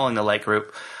controlling the Light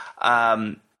Group.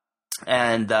 And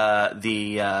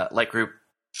the Light Group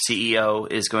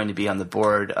CEO is going to be on the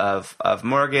board of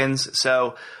Morgan's.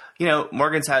 So,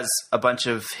 Morgan's has a bunch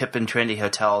of hip and trendy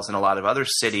hotels in a lot of other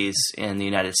cities in the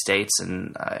United States,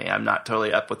 and I'm not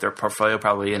totally up with their portfolio,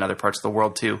 probably in other parts of the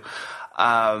world too.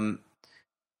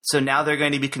 So now they're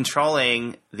going to be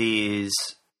controlling these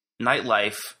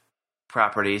nightlife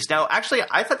properties. Now, actually,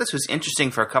 I thought this was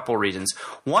interesting for a couple of reasons.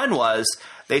 One was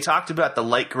they talked about the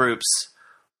Light Group's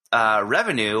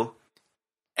revenue,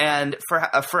 and for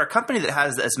a company that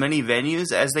has as many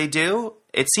venues as they do,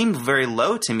 it seemed very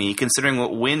low to me, considering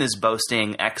what Wynn is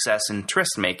boasting Excess and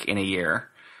Tryst make in a year.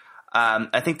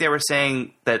 I think they were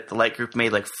saying that the Light Group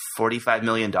made like $45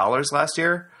 million last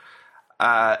year.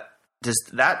 Does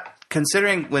that,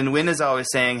 considering when Wynn is always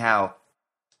saying how,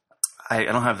 I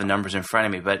don't have the numbers in front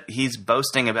of me, but he's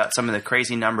boasting about some of the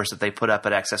crazy numbers that they put up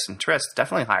at Excess and Tryst,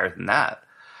 definitely higher than that.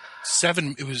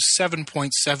 It was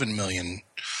 $7.7 million.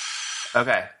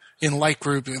 Okay. In Light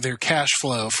Group, their cash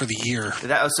flow for the year.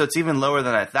 So it's even lower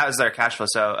than that was their cash flow.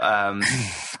 So,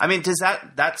 I mean,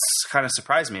 that's kind of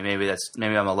surprised me. Maybe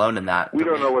I'm alone in that. We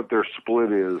don't know what their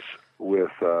split is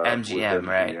with MGM,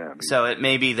 right? So it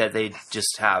may be that they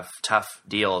just have tough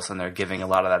deals and they're giving a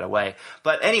lot of that away.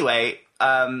 But anyway,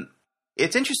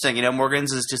 it's interesting.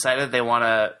 Morgan's has decided they want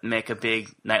to make a big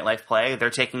nightlife play.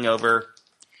 They're taking over,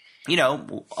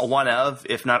 one of,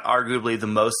 if not arguably the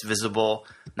most visible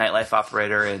nightlife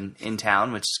operator in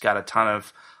town, which has got a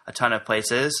ton of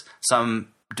places, some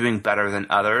doing better than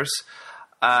others.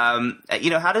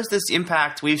 How does this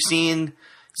impact? We've seen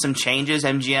some changes.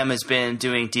 MGM has been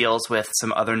doing deals with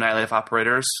some other nightlife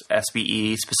operators,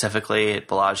 SBE specifically at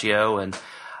Bellagio, and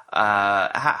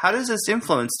how does this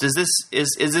influence? Is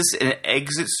this an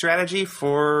exit strategy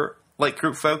for Light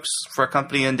Group folks for a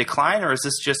company in decline, or is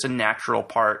this just a natural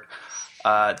part,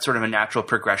 sort of a natural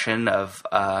progression of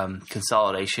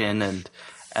consolidation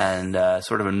and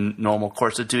sort of a normal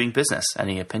course of doing business?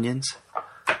 Any opinions?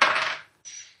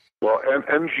 Well,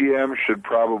 MGM should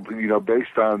probably,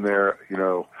 based on their,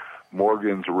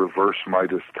 Morgan's reverse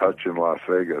Midas touch in Las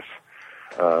Vegas,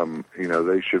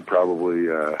 they should probably,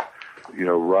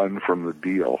 run from the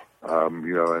deal,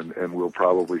 and we'll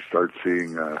probably start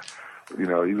seeing,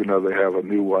 even though they have a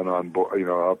new one on board,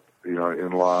 up,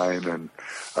 in line, and,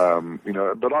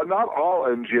 but not all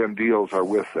MGM deals are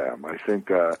with them. I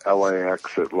think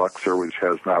LAX at Luxor, which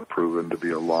has not proven to be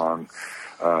a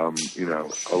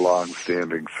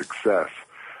long-standing success.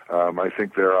 I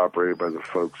think they're operated by the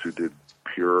folks who did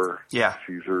Pure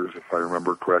Caesars, if I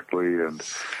remember correctly, and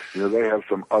they have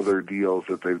some other deals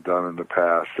that they've done in the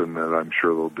past, and that I'm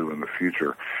sure they'll do in the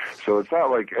future. So it's not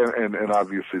like, and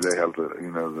obviously they have the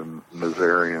the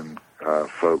Nazarian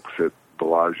folks at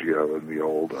Bellagio and the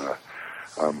old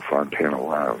Fontana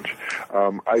Lounge.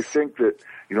 I think that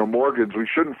Morgan's. We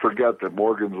shouldn't forget that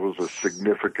Morgan's was a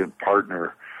significant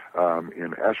partner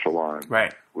in Echelon,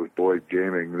 right, with Boyd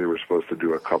Gaming. They were supposed to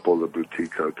do a couple of the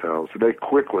boutique hotels. They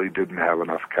quickly didn't have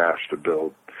enough cash to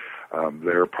build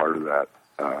their part of that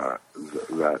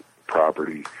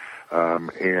property,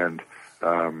 and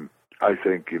I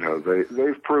think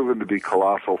they've proven to be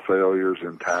colossal failures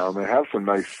in town. They have some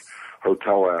nice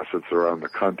hotel assets around the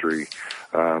country,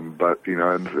 but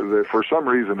and for some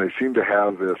reason they seem to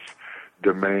have this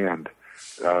demand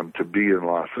to be in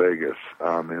Las Vegas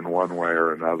in one way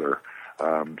or another.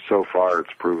 So far,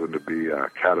 it's proven to be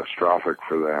catastrophic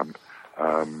for them,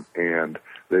 and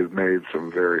they've made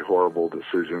some very horrible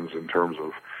decisions in terms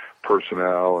of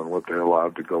personnel and what they're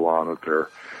allowed to go on at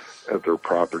their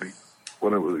property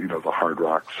when it was the Hard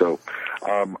Rock. So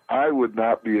I would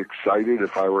not be excited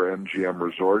if I were MGM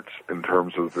Resorts in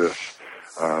terms of this.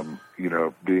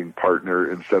 Being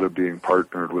partnered instead of being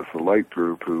partnered with the Light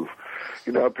Group, who've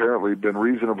apparently been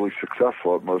reasonably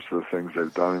successful at most of the things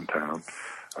they've done in town.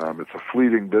 It's a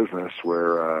fleeting business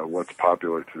where what's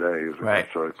popular today isn't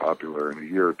necessarily popular in a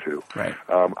year or two. Right.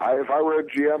 If I were at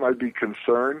GM, I'd be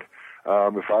concerned.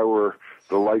 If I were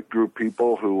the Light Group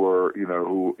people who were,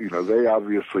 they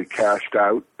obviously cashed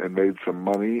out and made some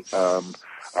money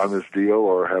on this deal,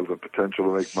 or have the potential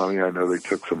to make money. I know they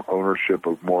took some ownership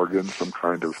of Morgan, some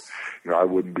kind of, I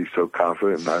wouldn't be so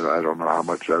confident, and I don't know how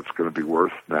much that's going to be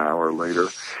worth now or later.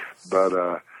 But,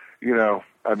 I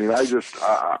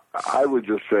would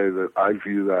just say that I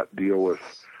view that deal with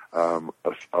a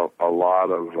lot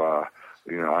of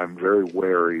I'm very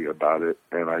wary about it,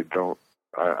 and I don't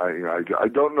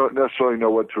necessarily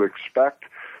know what to expect.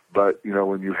 But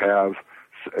when you have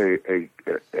an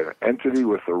entity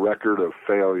with a record of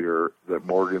failure that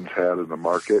Morgan's had in the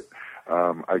market,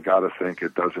 I got to think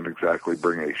it doesn't exactly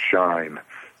bring a shine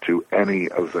to any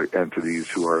of the entities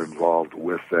who are involved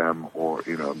with them or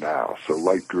now. So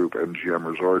Light Group, MGM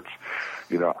Resorts,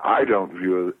 I don't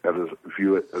view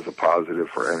it as a positive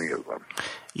for any of them.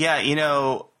 Yeah,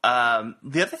 the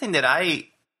other thing that I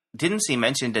didn't see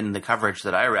mentioned in the coverage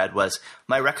that I read was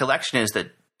my recollection is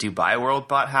that Dubai World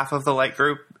bought half of the Light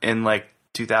Group in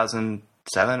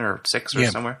 2007 or 6 or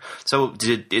somewhere. So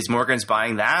is Morgan's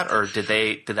buying that, or did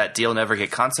that deal never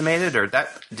get consummated, or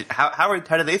how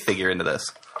did they figure into this?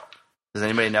 Does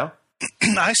anybody know?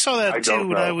 I saw that too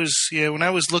when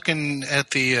I was looking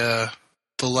at the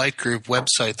Light Group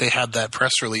website. They had that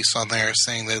press release on there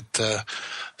saying that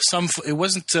it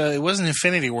wasn't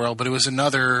Infinity World, but it was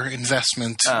another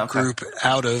investment group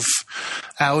out of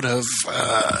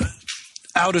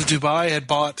Dubai had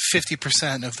bought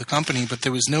 50% of the company, but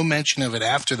there was no mention of it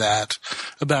after that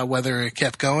about whether it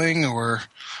kept going or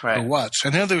what. I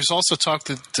know there was also talk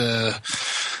that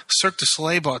Cirque du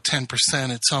Soleil bought 10%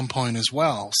 at some point as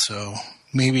well, so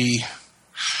maybe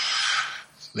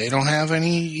they don't have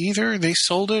any either. They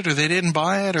sold it, or they didn't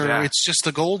buy it, or it's just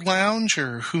the Gold Lounge,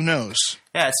 or who knows?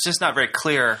 Yeah, it's just not very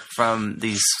clear from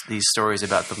these stories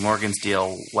about the Morgan's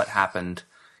deal what happened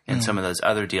in some of those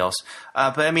other deals.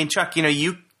 But I mean, Chuck,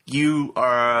 you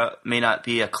may not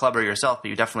be a clubber yourself, but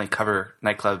you definitely cover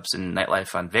nightclubs and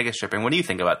nightlife on Vegas Stripping. What do you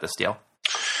think about this deal?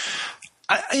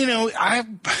 I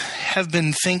have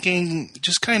been thinking,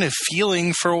 just kind of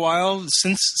feeling for a while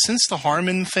since the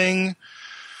Harmon thing,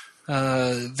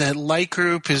 that Light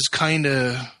Group has kind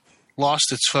of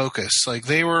lost its focus. Like,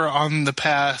 they were on the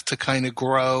path to kind of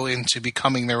grow into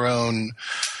becoming their own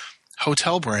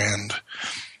hotel brand.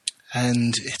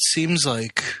 And it seems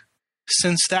like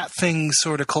since that thing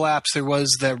sort of collapsed, there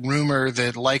was that rumor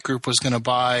that Light Group was going to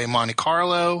buy Monte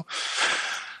Carlo,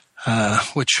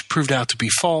 which proved out to be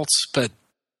false. But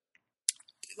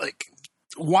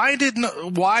why did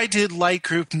Light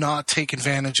Group not take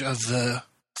advantage of the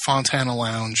Fontana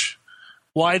Lounge?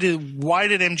 Why did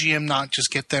MGM not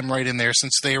just get them right in there,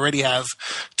 since they already have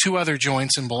 2 other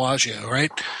joints in Bellagio,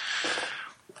 right?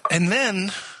 And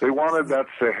then they wanted that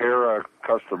Sahara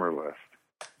customer list.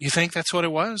 You think that's what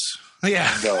it was? Yeah.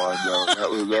 No,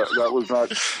 that was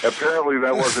not. Apparently,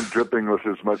 that wasn't dripping with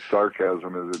as much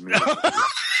sarcasm as it needed to be.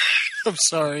 I'm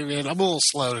sorry, man. I'm a little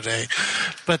slow today,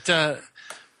 but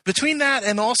between that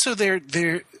and also they're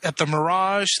at the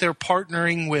Mirage, they're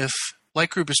partnering with. Light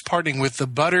Group is partnering with the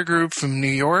Butter Group from New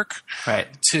York, right?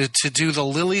 To do the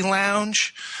Lily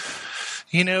Lounge.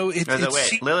 Lily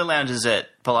Lounge is at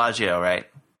Bellagio, right?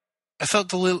 I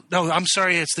thought I'm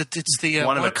sorry. It's the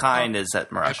one of a kind is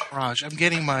at Mirage. I'm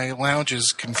getting my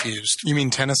lounges confused. You mean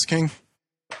Tennis King?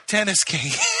 Tennis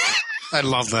King. I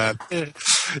love that.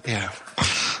 Yeah.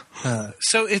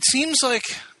 So it seems like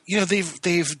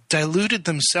they've diluted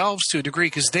themselves to a degree,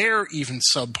 because they're even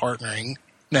sub-partnering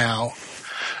now.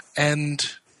 And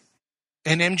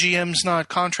MGM's not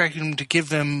contracting them to give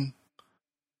them,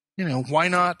 why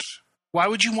not? Why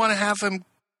would you want to have them?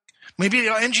 Maybe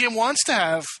MGM wants to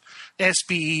have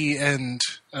SBE and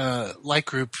Light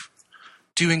Group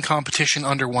doing competition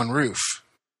under one roof.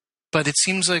 But it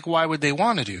seems like, why would they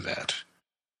want to do that?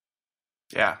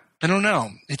 Yeah. I don't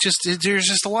know. There's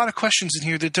just a lot of questions in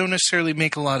here that don't necessarily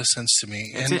make a lot of sense to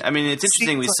me. It's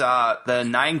interesting. We saw the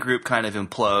 9 Group kind of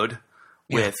implode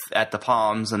at the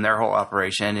Palms and their whole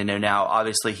operation. And now,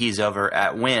 obviously, he's over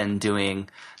at Wynn doing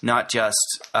not just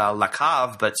La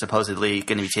Cave, but supposedly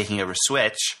going to be taking over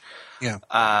Switch. Yeah.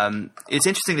 It's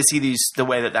interesting to see the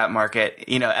way that market,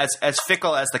 as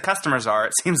fickle as the customers are,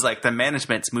 it seems like the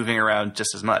management's moving around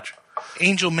just as much.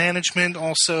 Angel Management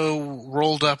also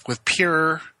rolled up with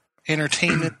Pure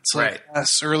Entertainment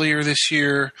earlier this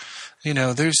year.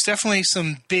 There's definitely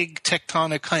some big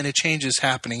tectonic kind of changes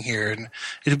happening here, and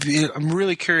I'm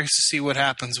really curious to see what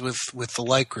happens with the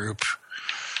Light Group,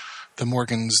 the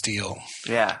Morgan's deal.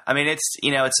 Yeah, I mean,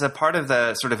 it's a part of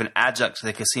the sort of an adjunct to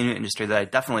the casino industry that I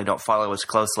definitely don't follow as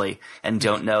closely and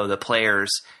don't know the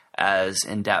players as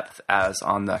in depth as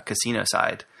on the casino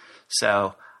side.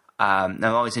 So I'm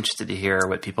always interested to hear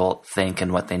what people think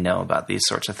and what they know about these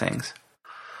sorts of things.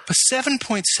 But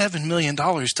 $7.7 million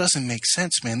doesn't make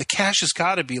sense, man. The cash has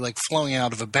got to be flowing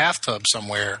out of a bathtub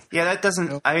somewhere. Yeah, that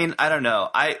doesn't. I mean, I don't know.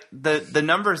 The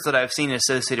numbers that I've seen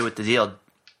associated with the deal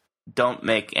don't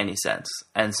make any sense,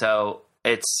 and so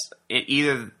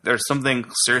either there's something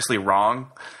seriously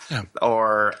wrong,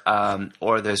 or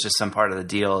there's just some part of the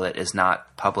deal that is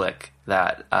not public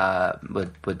that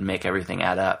would make everything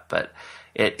add up. But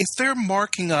if they're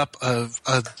marking up a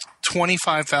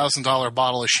 $25,000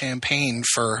 bottle of champagne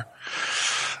for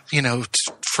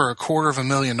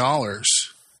 $250,000,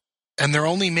 and they're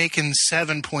only making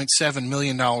 $7.7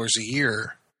 million a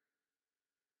year,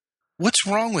 what's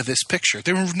wrong with this picture?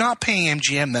 They're not paying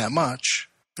MGM that much.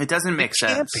 It doesn't make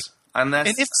sense. And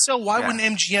if so, why wouldn't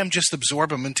MGM just absorb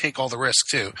them and take all the risk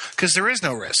too? Because there is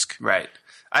no risk. Right.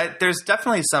 There's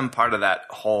definitely some part of that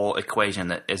whole equation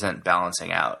that isn't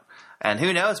balancing out. And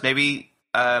who knows? Maybe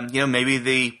maybe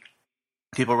the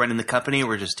people running the company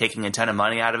were just taking a ton of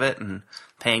money out of it and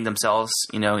paying themselves,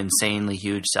 insanely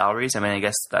huge salaries. I mean, I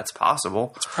guess that's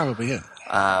possible. That's probably it.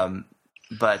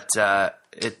 But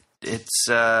it's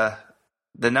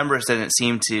the numbers didn't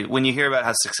seem to – when you hear about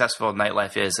how successful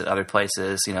nightlife is at other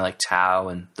places, like Tao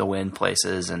and the Wynn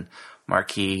places and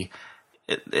Marquee,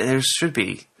 there should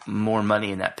be more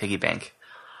money in that piggy bank.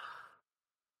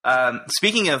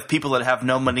 Speaking of people that have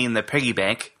no money in their piggy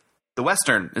bank, the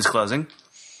Western is closing.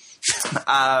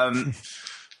 I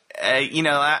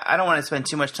don't want to spend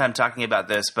too much time talking about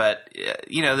this, but,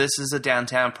 this is a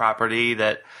downtown property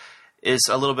that is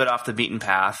a little bit off the beaten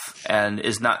path and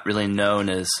is not really known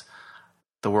as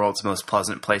the world's most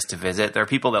pleasant place to visit. There are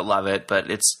people that love it, but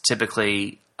it's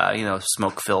typically,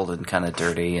 smoke-filled and kind of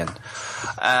dirty. And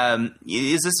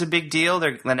is this a big deal?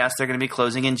 They announced they're going to be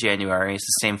closing in January. It's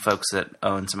the same folks that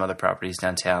own some other properties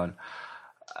downtown.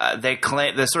 They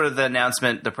claim the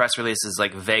announcement, the press release is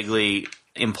like vaguely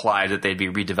implied that they'd be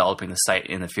redeveloping the site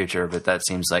in the future, but that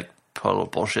seems like total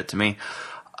bullshit to me.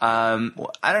 I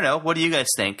don't know. What do you guys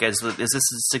think? Is this a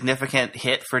significant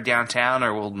hit for downtown,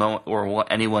 or will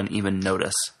anyone even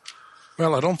notice?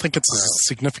 Well, I don't think it's a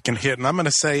significant hit. And I'm going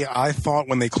to say I thought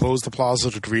when they closed the plaza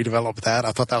to redevelop that,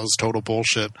 I thought that was total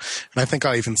bullshit. And I think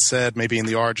I even said maybe in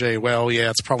the RJ, well,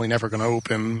 yeah, it's probably never going to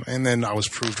open. And then I was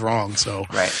proved wrong. So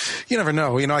You never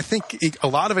know. I think a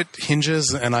lot of it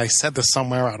hinges, and I said this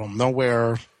somewhere, I don't know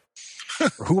where or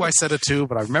who I said it to,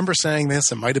 but I remember saying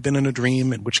this. It might have been in a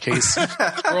dream, in which case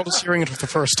the world is hearing it for the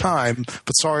first time.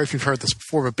 But sorry if you've heard this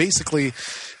before. But basically,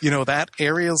 that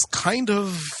area is kind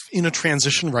of in a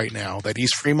transition right now, that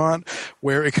East Fremont,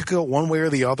 where it could go one way or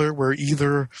the other, where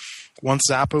either once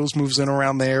Zappos moves in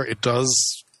around there, it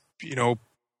does,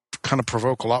 kind of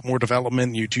provoke a lot more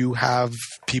development. You do have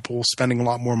people spending a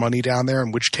lot more money down there,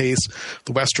 in which case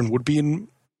the Western would be in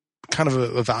kind of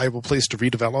a valuable place to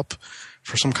redevelop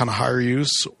for some kind of higher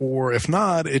use, or if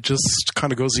not, it just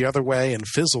kind of goes the other way and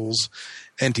fizzles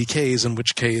and decays, in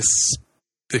which case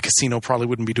the casino probably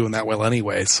wouldn't be doing that well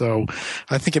anyway. So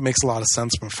I think it makes a lot of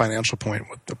sense from a financial point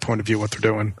of view what they're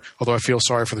doing. Although I feel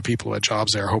sorry for the people who had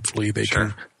jobs there. Hopefully they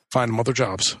can find them other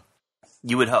jobs.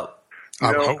 You would hope.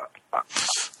 I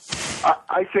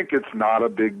think it's not a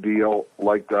big deal,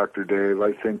 like Dr. Dave.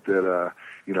 I think that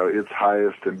its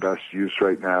highest and best use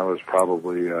right now is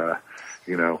probably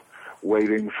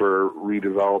waiting for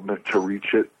redevelopment to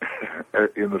reach it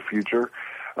in the future.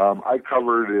 I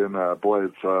covered in,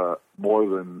 it's more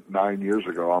than 9 years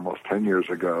ago, almost 10 years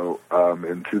ago,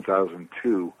 in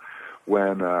 2002,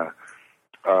 when the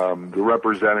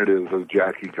representatives of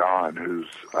Jackie Gahn, whose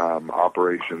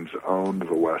operations owned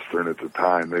the Western at the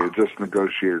time, they had just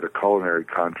negotiated a culinary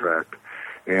contract,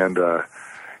 and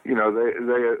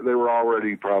they were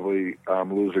already probably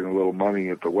losing a little money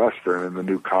at the Western, and the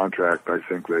new contract, I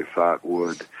think they thought,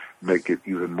 would make it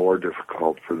even more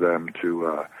difficult for them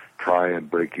to try and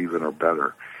break even or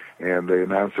better. And they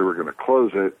announced they were going to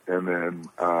close it, and then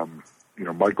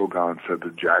Michael Gahn said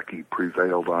that Jackie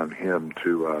prevailed on him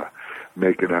to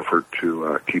make an effort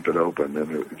to keep it open,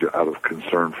 and out of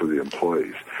concern for the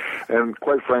employees. And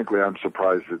quite frankly, I'm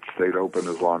surprised it stayed open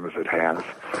as long as it has.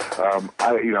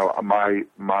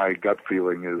 My gut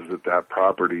feeling is that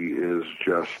property is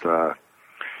just,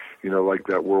 like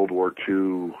that World War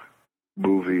II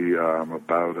movie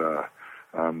about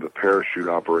the parachute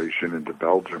operation into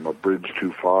Belgium, A Bridge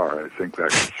Too Far. I think that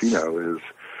casino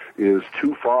is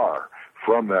too far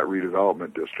from that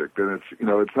redevelopment district, and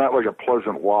it's not like a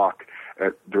pleasant walk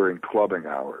during clubbing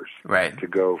hours, right? To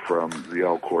go from the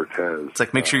El Cortez. It's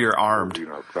like make sure you're armed.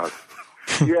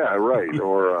 Yeah, right.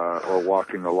 Or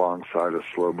walking alongside a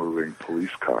slow-moving police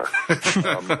car. It's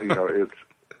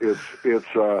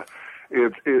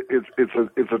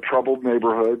a troubled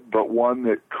neighborhood, but one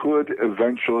that could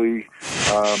eventually,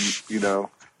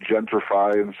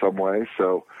 gentrify in some way.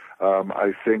 So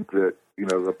I think that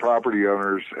the property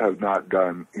owners have not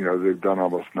done. They've done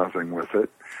almost nothing with it.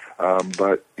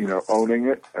 But owning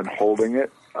it and holding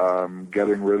it,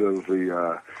 getting rid of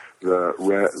the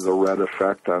red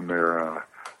effect on their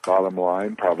bottom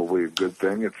line, probably a good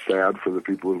thing. It's sad for the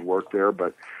people who've worked there,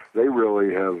 but they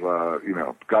really have,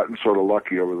 gotten sort of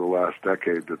lucky over the last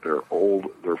decade that their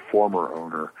former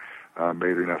owner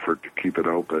made an effort to keep it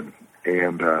open.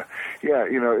 And,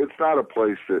 it's not a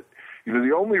place that,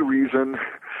 the only reason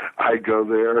I go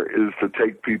there is to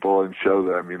take people and show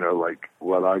them, like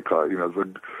what I call,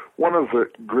 one of the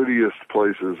grittiest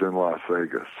places in Las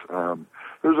Vegas.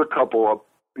 There's a couple up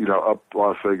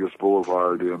Las Vegas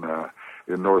Boulevard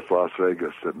in North Las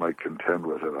Vegas that might contend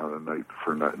with it on a night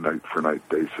for night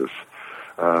basis.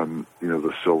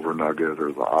 The Silver Nugget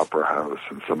or the Opera House,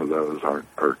 and some of those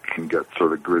can get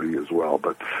sort of gritty as well.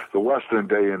 But the Westin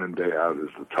day in and day out is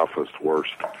the toughest,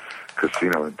 worst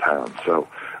casino in town. So,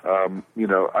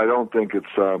 I don't think it's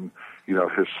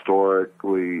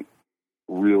historically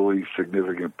really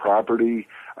significant property.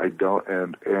 I don't,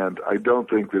 and I don't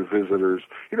think that visitors,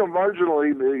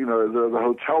 marginally, the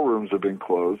hotel rooms have been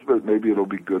closed, but maybe it'll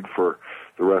be good for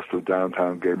the rest of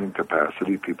downtown gaming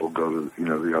capacity. People go to,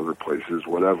 the other places,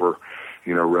 whatever,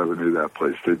 revenue that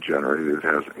place did generate. It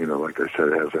has, like I said,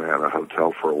 it hasn't had a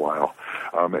hotel for a while.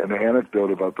 An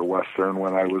anecdote about the Western,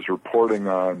 when I was reporting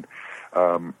on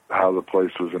how the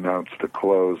place was announced to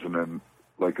close, and then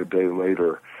like a day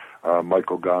later,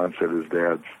 Michael Gahn said his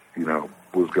dad's,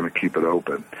 was going to keep it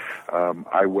open.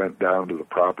 I went down to the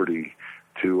property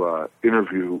to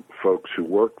interview folks who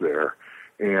work there,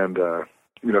 and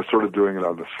sort of doing it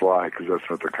on the sly, because that's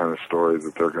not the kind of story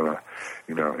that they're going to,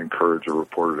 encourage a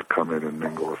reporter to come in and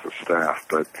mingle with the staff.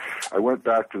 But I went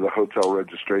back to the hotel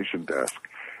registration desk,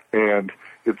 and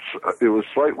it was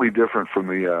slightly different from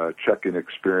the check-in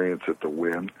experience at the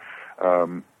Wynn.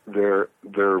 Their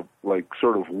like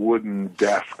sort of wooden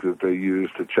desk that they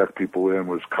used to check people in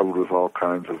was covered with all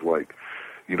kinds of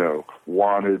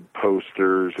wanted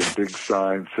posters and big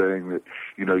signs saying that,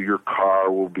 your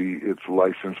car will be, its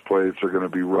license plates are going to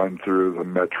be run through the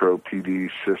Metro PD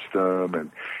system.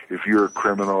 And if you're a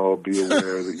criminal, be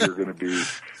aware that you're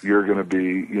going to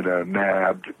be,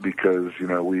 nabbed because,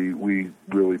 we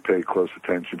really pay close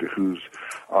attention to who's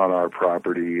on our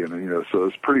property. And, so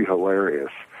it's pretty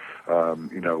hilarious.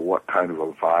 What kind of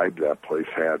a vibe that place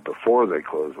had before they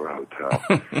closed the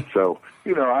hotel. So,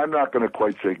 I'm not going to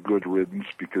quite say good riddance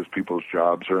because people's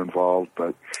jobs are involved,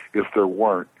 but if there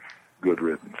weren't, good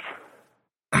riddance.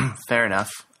 Fair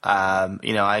enough.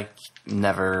 I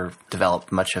never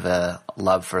developed much of a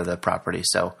love for the property,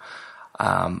 so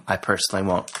I personally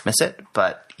won't miss it.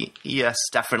 But yes,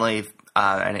 definitely,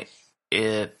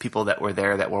 people that were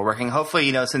there that were working,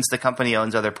 hopefully, since the company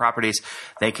owns other properties,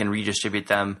 they can redistribute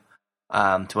them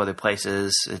to other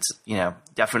places. It's,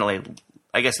 definitely,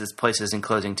 I guess this place isn't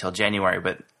closing till January,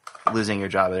 but losing your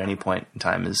job at any point in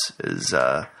time is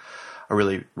a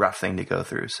really rough thing to go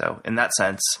through. So in that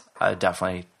sense, I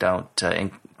definitely don't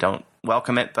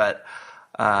welcome it, but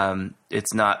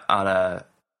it's not on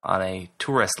a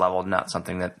tourist level, not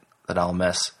something that I'll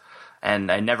miss.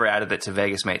 And I never added it to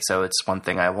VegasMate, so it's one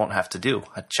thing I won't have to do.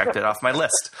 I checked it off my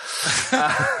list.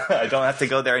 I don't have to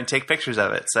go there and take pictures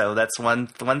of it. So that's one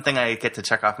thing I get to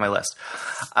check off my list.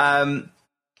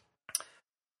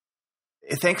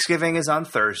 Thanksgiving is on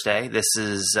Thursday. This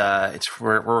is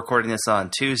we're recording this on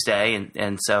Tuesday,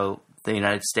 and so the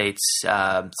United States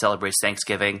celebrates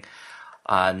Thanksgiving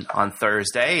on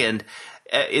Thursday. And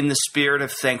in the spirit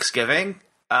of Thanksgiving,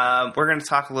 we're going to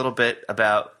talk a little bit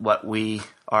about what we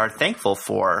are thankful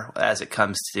for as it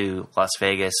comes to Las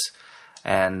Vegas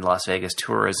and Las Vegas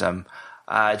tourism.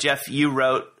 Jeff, you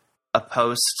wrote a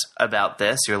post about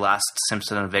this. Your last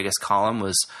Simpson on Vegas column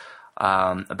was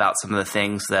about some of the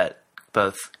things that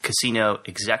both casino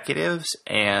executives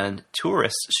and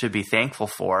tourists should be thankful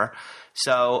for.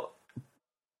 So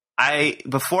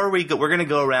before we go, we're going to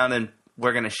go around and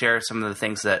we're going to share some of the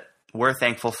things that we're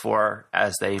thankful for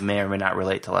as they may or may not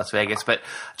relate to Las Vegas. But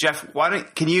Jeff,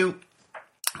 can you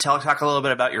talk a little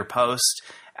bit about your post?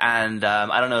 And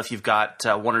I don't know if you've got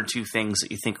one or two things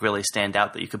that you think really stand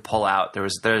out that you could pull out.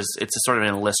 It's a sort of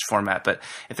in a list format, but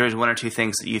if there's one or two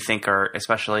things that you think are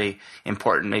especially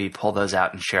important, maybe pull those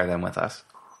out and share them with us.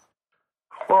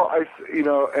 Well, I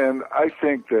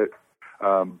think that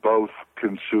both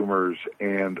consumers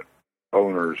and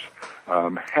owners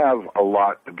have a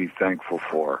lot to be thankful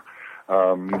for.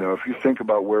 If you think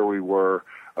about where we were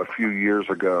a few years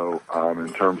ago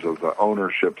in terms of the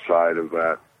ownership side of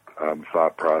that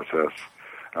thought process,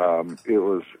 it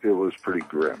was pretty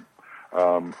grim.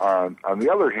 On the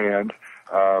other hand,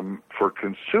 for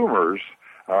consumers,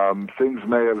 things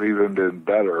may have even been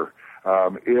better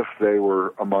if they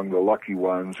were among the lucky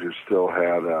ones who still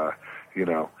had,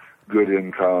 good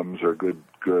incomes or good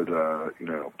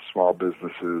small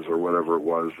businesses or whatever it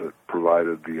was that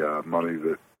provided the money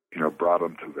that brought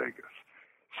them to Vegas.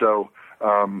 So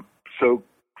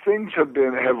things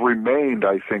have remained,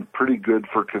 I think, pretty good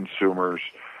for consumers,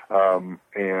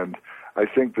 and I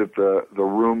think that the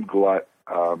room glut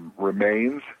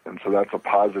remains, and so that's a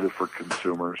positive for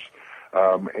consumers.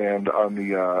 And on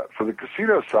for the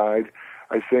casino side,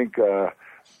 I think the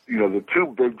two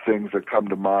big things that come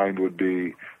to mind would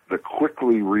be the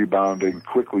quickly rebounding,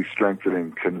 quickly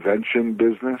strengthening convention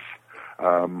business.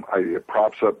 It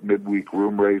props up midweek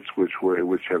room rates, which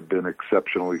have been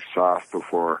exceptionally soft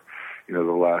before, the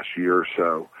last year or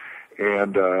so,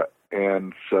 and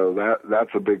so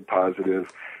that's a big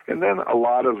positive. And then a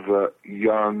lot of the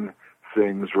young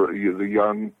things, the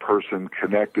young person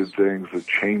connected things, the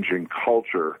changing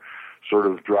culture, sort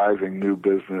of driving new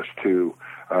business to,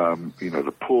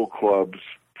 the pool clubs,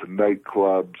 to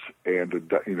nightclubs, and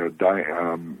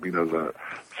the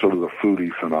sort of the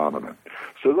foodie phenomenon.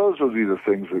 So those would be the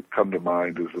things that come to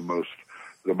mind as the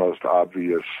most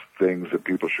obvious things that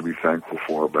people should be thankful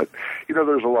for. But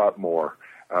there's a lot more.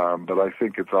 But I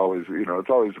think it's always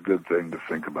a good thing to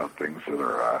think about things that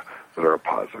are a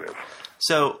positive.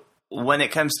 So when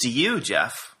it comes to you,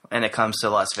 Jeff, and it comes to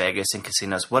Las Vegas and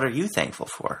casinos, what are you thankful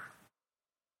for?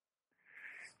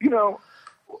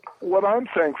 What I'm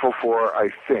thankful for,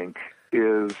 I think,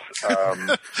 is,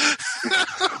 the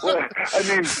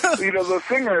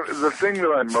thing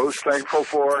that I'm most thankful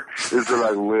for is that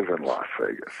I live in Las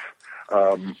Vegas.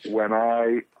 When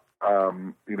I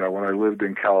lived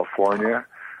in California,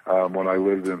 when I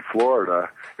lived in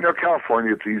Florida,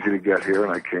 California, it's easy to get here,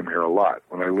 and I came here a lot.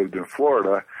 When I lived in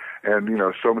Florida, and,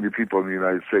 so many people in the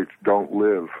United States don't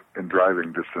live in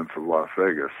driving distance of Las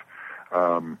Vegas,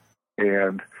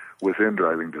 and within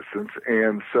driving distance.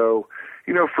 And so,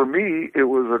 for me, it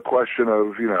was a question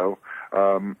of,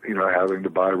 having to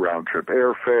buy round-trip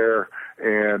airfare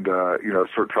and,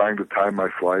 sort of trying to time my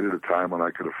flight at a time when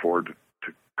I could afford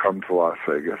to come to Las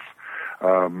Vegas.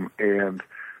 And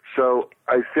so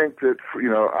I think that,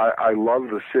 I love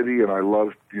the city, and I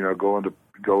love, going to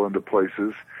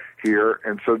places here.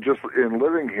 And so just in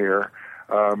living here,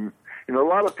 a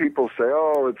lot of people say,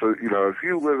 oh, if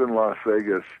you live in Las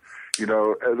Vegas,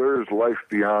 there's life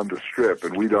beyond the Strip,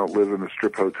 and we don't live in the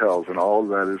Strip hotels, and all of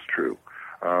that is true.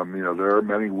 There are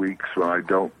many weeks when I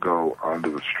don't go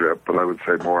onto the Strip, but I would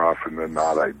say more often than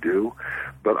not I do.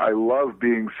 But I love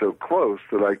being so close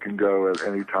that I can go at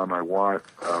any time I want.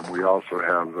 We also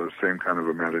have those same kind of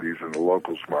amenities in the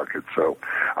locals market. So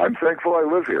I'm thankful I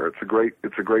live here. It's a great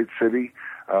city,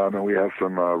 and we have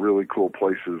some really cool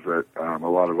places that a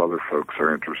lot of other folks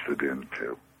are interested in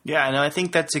too. Yeah, I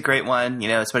think that's a great one.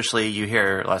 Especially you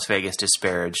hear Las Vegas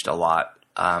disparaged a lot,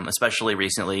 especially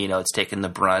recently. It's taken the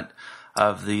brunt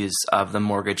of the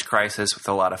mortgage crisis with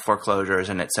a lot of foreclosures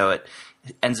in it, so it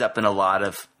ends up in a lot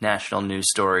of national news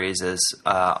stories as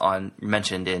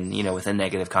mentioned in with a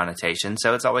negative connotation.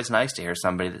 So it's always nice to hear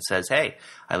somebody that says, "Hey,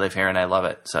 I live here and I love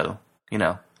it." So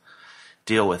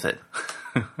deal with it.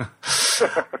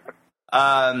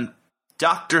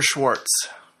 Dr. Schwartz,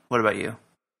 what about you?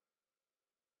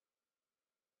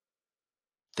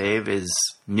 Dave is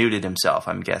muted himself,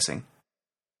 I'm guessing.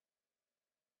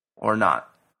 Or not.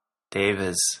 Dave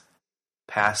has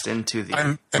passed into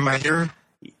the... Am I here?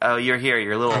 Oh, you're here.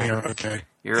 You're a little... I'm here, okay.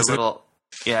 You're a little...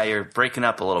 Yeah, you're breaking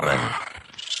up a little bit.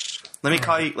 Let me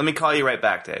call you right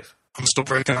back, Dave. I'm still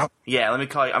breaking up? Yeah, let me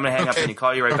call you. I'm going to hang up and you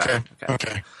call you right back.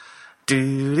 Okay.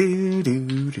 Do.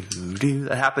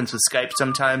 That happens with Skype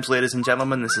sometimes, ladies and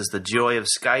gentlemen. This is the joy of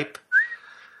Skype.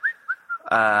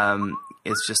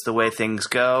 It's just the way things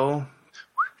go.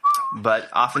 But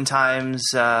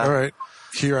oftentimes... All right.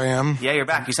 Here I am. Yeah, you're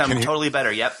back. You sound totally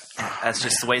better. Yep. That's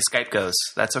just the way Skype goes.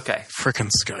 That's okay. Frickin'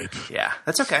 Skype. Yeah,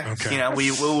 that's okay.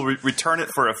 We will return it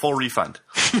for a full refund.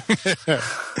 So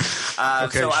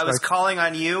I was calling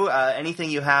on you. Anything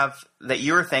you have that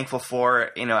you're thankful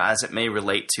for, as it may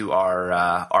relate to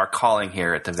our calling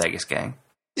here at the Vegas Gang?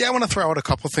 Yeah, I want to throw out a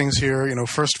couple of things here.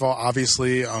 First of all,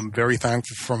 obviously, I'm very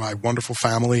thankful for my wonderful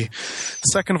family.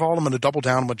 Second of all, I'm going to double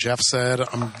down on what Jeff said.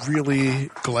 I'm really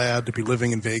glad to be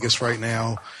living in Vegas right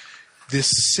now. This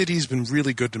city's been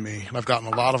really good to me, and I've gotten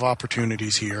a lot of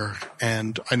opportunities here.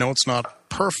 And I know it's not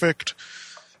perfect,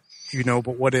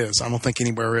 but what is? I don't think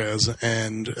anywhere is.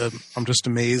 And I'm just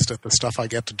amazed at the stuff I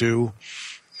get to do.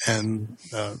 And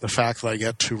the fact that I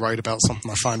get to write about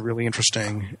something I find really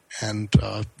interesting and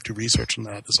do research on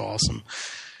that is awesome.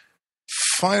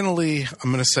 Finally,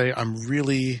 I'm going to say I'm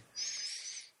really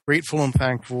grateful and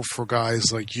thankful for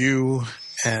guys like you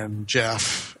and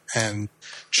Jeff and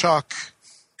Chuck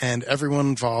and everyone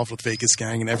involved with Vegas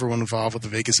Gang and everyone involved with the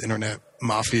Vegas Internet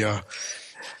Mafia.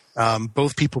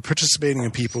 both people participating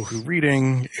and people who read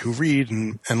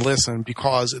and listen,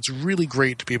 because it's really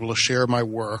great to be able to share my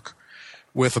work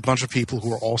with a bunch of people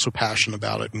who are also passionate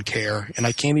about it and care. And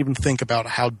I can't even think about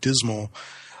how dismal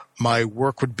my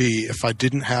work would be if I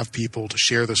didn't have people to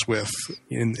share this with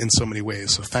in so many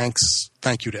ways. So thank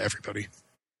you to everybody.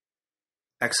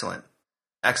 Excellent.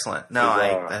 No,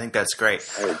 I think that's great.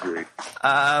 I agree.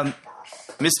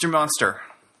 Mr. Monster,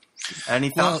 any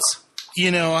thoughts?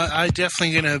 Well, I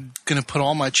definitely gonna put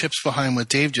all my chips behind what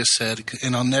Dave just said,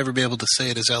 and I'll never be able to say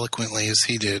it as eloquently as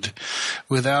he did.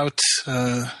 Without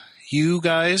you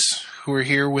guys who are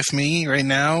here with me right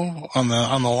now on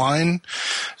the line,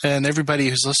 and everybody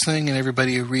who's listening, and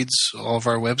everybody who reads all of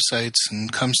our websites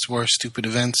and comes to our stupid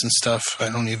events and stuff, I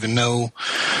don't even know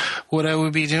what I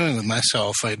would be doing with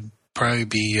myself. I'd probably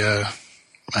be,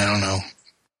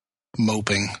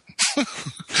 moping.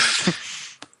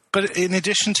 But in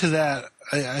addition to that,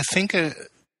 I think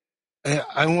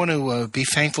I want to be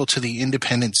thankful to the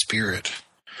independent spirit.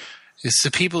 It's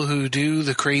the people who do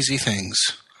the crazy things.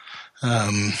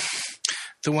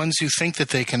 The ones who think that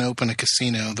they can open a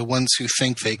casino, the ones who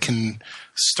think they can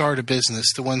start a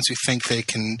business, the ones who think they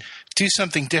can do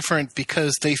something different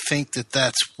because they think that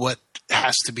that's what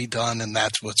has to be done and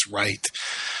that's what's right.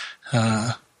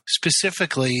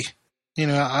 Specifically,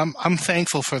 I'm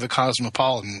thankful for the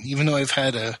Cosmopolitan, even though I've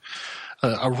had a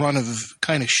run of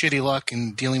kind of shitty luck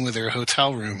in dealing with their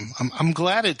hotel room. I'm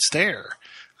glad it's there.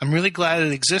 I'm really glad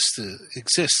it exists,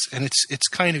 and it's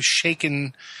kind of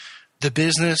shaken the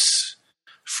business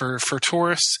for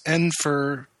tourists and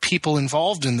for people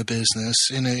involved in the business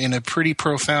in a pretty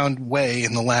profound way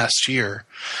in the last year.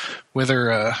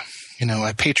 Whether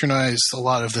I patronize a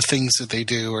lot of the things that they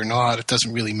do or not, it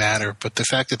doesn't really matter. But the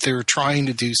fact that they're trying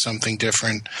to do something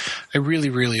different, I really,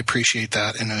 really appreciate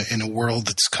that in a world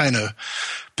that's kind of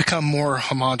become more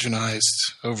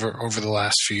homogenized over the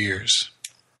last few years.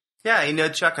 Yeah,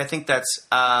 Chuck, I think that's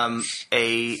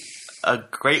a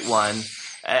great one.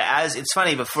 As it's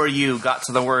funny, before you got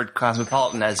to the word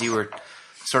cosmopolitan, as you were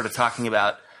sort of talking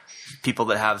about people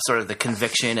that have sort of the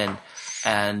conviction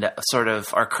and sort of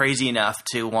are crazy enough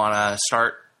to want to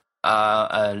start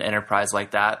an enterprise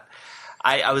like that,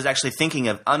 I was actually thinking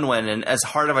of Unwin, and as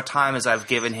hard of a time as I've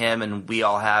given him, and we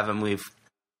all have, and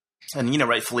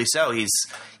rightfully so, he's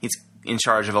in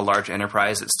charge of a large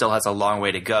enterprise that still has a long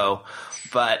way to go,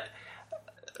 but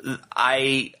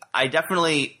I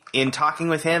definitely, in talking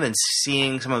with him and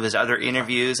seeing some of his other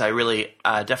interviews, I really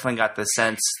definitely got the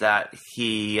sense that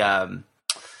he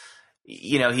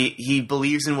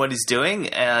believes in what he's doing.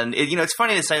 And it's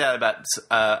funny to say that about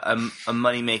a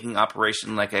money-making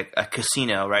operation like a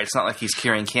casino, right? It's not like he's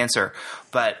curing cancer,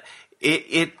 but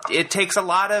it takes a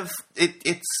lot of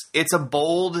it's a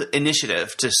bold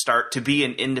initiative to be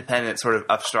an independent sort of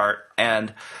upstart,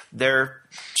 and they're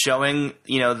showing,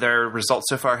 their results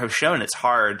so far have shown it's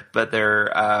hard, but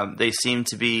they seem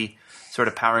to be sort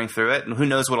of powering through it, and who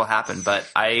knows what'll happen. But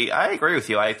I agree with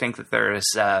you. I think that there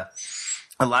is a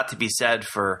lot to be said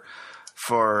for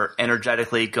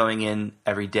energetically going in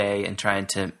every day and trying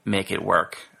to make it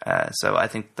work. So I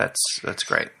think that's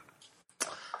great.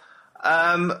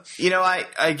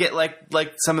 I get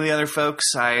like some of the other folks.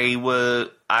 I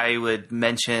would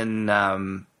mention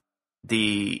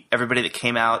everybody that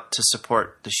came out to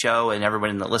support the show, and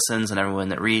everyone that listens, and everyone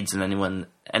that reads, and anyone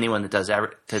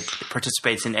that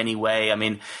participates in any way. I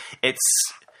mean, it's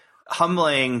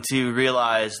humbling to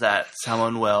realize that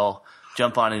someone will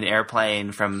jump on an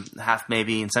airplane from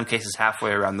maybe in some cases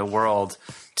halfway around the world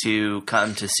to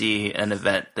come to see an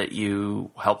event that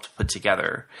you helped put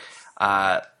together.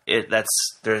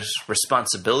 There's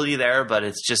responsibility there, but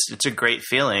it's a great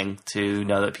feeling to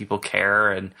know that people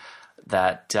care and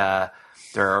that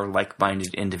there are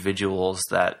like-minded individuals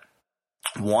that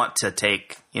want to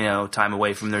take time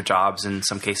away from their jobs, in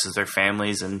some cases their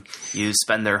families, and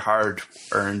spend their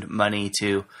hard-earned money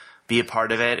to be a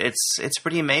part of it. It's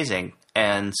pretty amazing,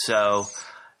 and so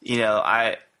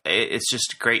it's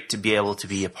just great to be able to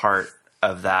be a part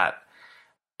of that,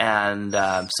 and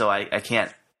so I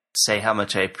can't say how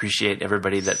much I appreciate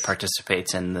everybody that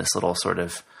participates in this little sort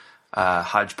of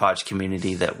hodgepodge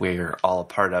community that we're all a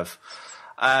part of.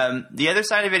 The other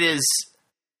side of it is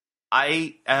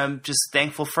I am just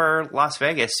thankful for Las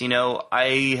Vegas.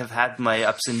 I have had my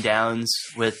ups and downs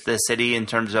with the city in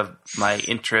terms of my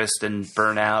interest and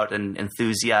burnout and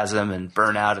enthusiasm and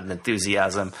burnout and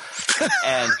enthusiasm.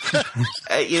 And,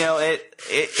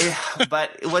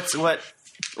 but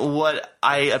what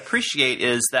I appreciate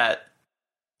is that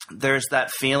there's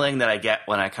that feeling that I get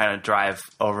when I kind of drive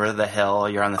over the hill.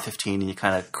 You're on the 15 and you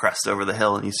kind of crest over the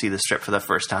hill and you see the Strip for the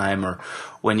first time, or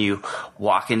when you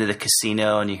walk into the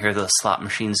casino and you hear those slot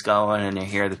machines going and you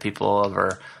hear the people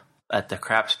over at the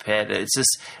craps pit. It's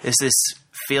this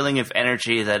feeling of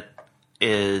energy that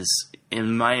is,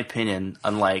 in my opinion,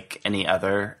 unlike any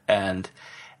other. And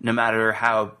no matter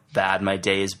how bad my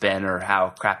day has been or how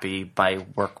crappy my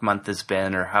work month has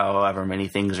been or however many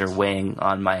things are weighing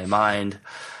on my mind,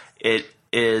 it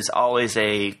is always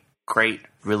a great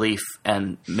relief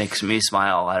and makes me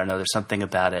smile. I don't know. There's something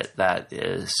about it that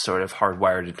is sort of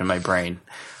hardwired into my brain.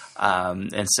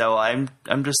 And so I'm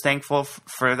just thankful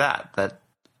for that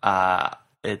Las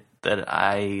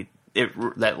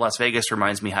Vegas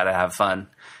reminds me how to have fun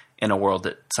in a world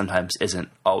that sometimes isn't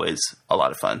always a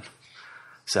lot of fun.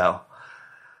 So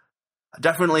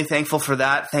definitely thankful for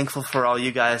that. Thankful for all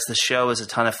you guys. The show is a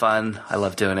ton of fun. I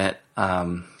love doing it.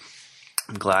 I'm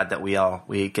glad that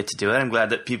we get to do it. I'm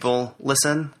glad that people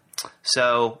listen.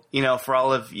 So, for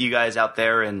all of you guys out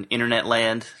there in internet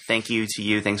land, thank you to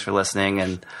you. Thanks for listening.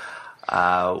 And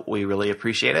we really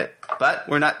appreciate it. But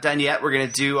we're not done yet. We're going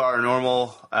to do our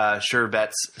normal Sure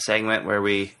Bets segment where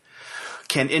we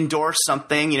can endorse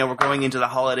something. We're going into the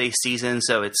holiday season,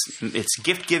 so it's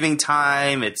gift giving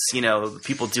time. It's,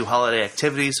 people do holiday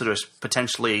activities, so there's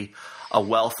potentially a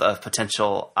wealth of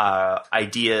potential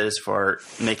ideas for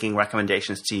making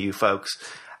recommendations to you folks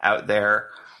out there.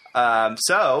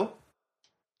 So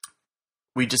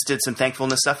we just did some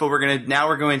thankfulness stuff, but we're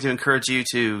going to encourage you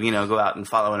to, go out and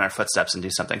follow in our footsteps and do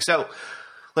something. So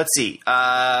let's see.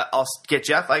 I'll get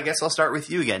Jeff. I guess I'll start with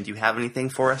you again. Do you have anything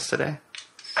for us today?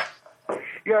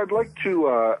 Yeah, I'd like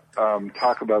to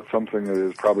talk about something that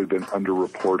has probably been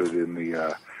underreported in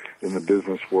the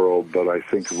business world, but I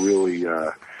think really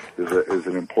is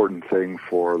an important thing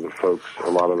for the folks, a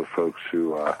lot of the folks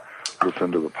who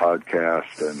listen to the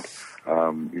podcast and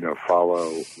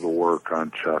follow the work on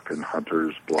Chuck and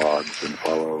Hunter's blogs and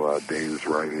follow Dave's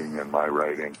writing and my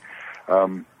writing.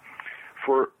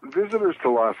 For visitors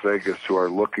to Las Vegas who are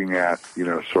looking at,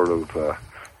 sort of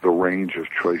the range of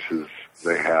choices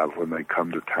they have when they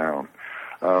come to town,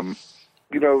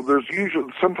 there's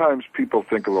usually, sometimes people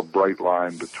think of a bright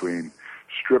line between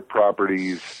Strip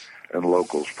properties and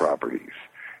locals properties.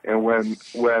 And when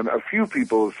a few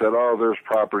people have said, there's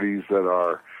properties that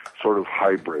are sort of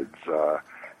hybrids,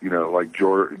 like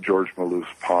George Malouf's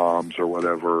Palms or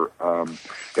whatever. And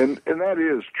that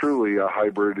is truly a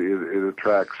hybrid. It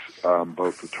attracts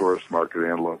both the tourist market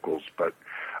and locals. But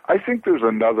I think there's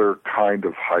another kind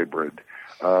of hybrid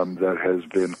that has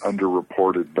been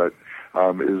underreported, but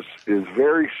is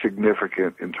very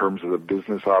significant in terms of the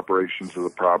business operations of the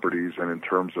properties and in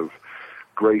terms of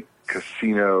great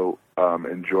casino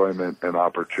enjoyment and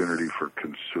opportunity for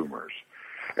consumers.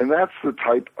 And that's the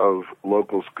type of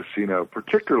locals casino,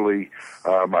 particularly,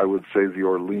 I would say, the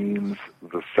Orleans,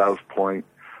 the South Point,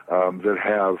 that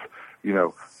have,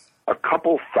 a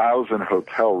couple thousand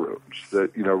hotel rooms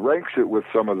that, ranks it with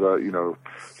some of the,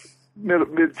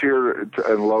 mid-tier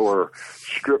and lower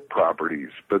Strip properties,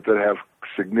 but that have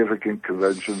significant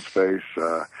convention space,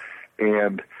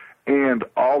 and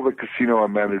all the casino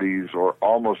amenities, or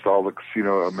almost all the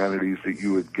casino amenities that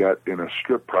you would get in a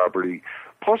Strip property,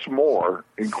 plus more,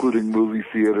 including movie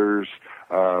theaters,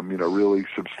 really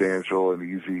substantial and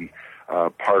easy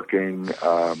parking,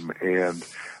 and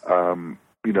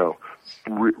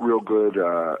real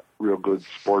good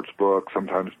sports book,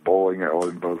 sometimes bowling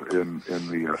alley, in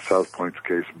the South Point's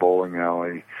case, bowling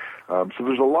alley. So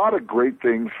there's a lot of great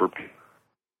things for people.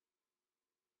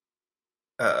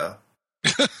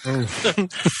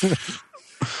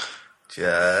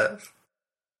 Jeff.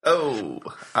 Oh,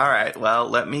 all right. Well,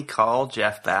 let me call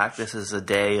Jeff back. This is a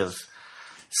day of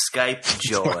Skype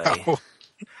joy.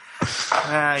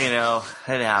 Wow.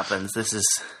 It happens.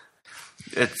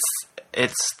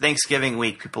 It's Thanksgiving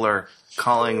week. People are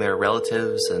calling their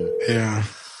relatives and yeah.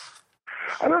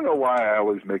 I don't know why I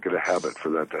always make it a habit for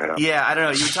that to happen. Yeah, I don't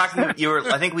know.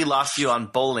 I think we lost you on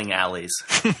bowling alleys.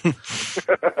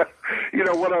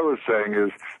 What I was saying is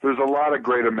there's a lot of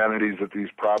great amenities at these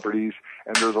properties,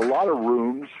 and there's a lot of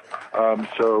rooms.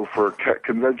 So for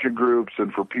convention groups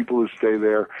and for people who stay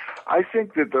there, I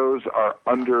think that those are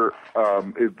under.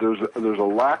 There's a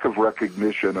lack of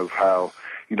recognition of how,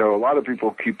 a lot of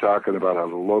people keep talking about how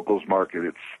the locals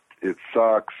market it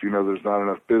sucks. There's not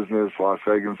enough business. Las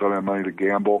Vegans don't have money to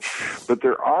gamble. But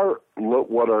there are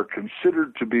what are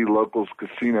considered to be locals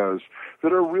casinos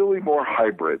that are really more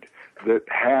hybrid, that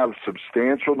have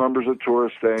substantial numbers of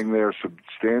tourists staying there,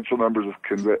 substantial numbers of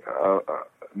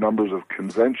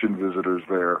convention visitors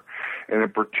there, And in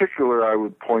particular, I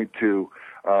would point to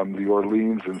the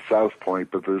Orleans and South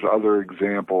Point, but there's other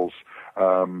examples,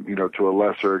 to a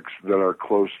lesser that are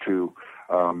close to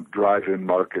drive-in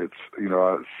markets.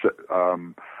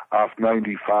 Off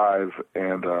 95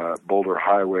 and Boulder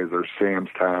Highway, there's Sam's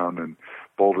Town and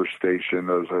Boulder Station.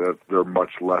 They're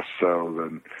much less so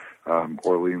than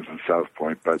Orleans and South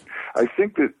Point. But I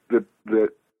think that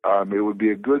it would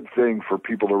be a good thing for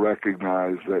people to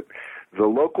recognize that the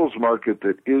locals market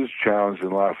that is challenged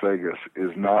in Las Vegas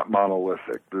is not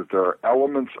monolithic, that there are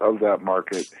elements of that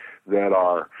market that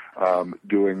are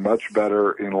doing much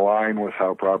better in line with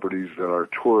how properties that are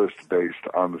tourist-based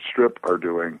on the Strip are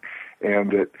doing.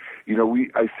 And that,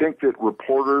 I think that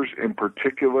reporters in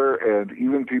particular and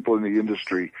even people in the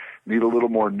industry need a little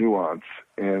more nuance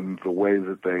in the way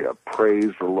that they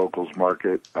appraise the locals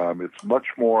market. It's much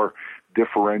more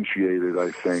differentiated,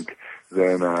 I think,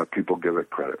 than people give it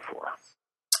credit for.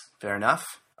 Fair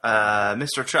enough.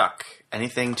 Mr. Chuck,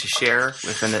 anything to share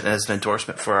as an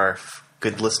endorsement for our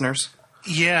good listeners?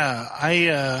 Yeah,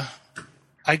 I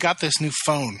got this new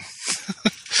phone.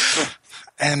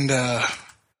 And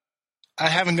I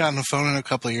haven't gotten a phone in a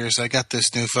couple of years. I got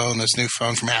this new phone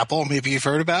from Apple. Maybe you've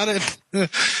heard about it.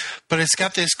 But it's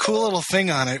got this cool little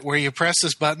thing on it where you press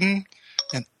this button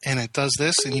and it does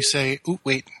this, and you say,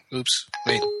 wait,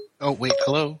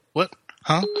 hello, what?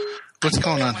 Huh? What's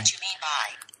going on? What you mean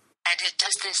by, and it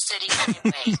does this city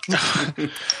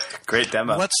anyway. Great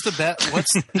demo. What's the bet?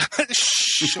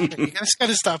 Shh, you guys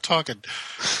gotta stop talking.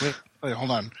 Wait,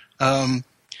 hold on.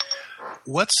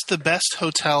 What's the best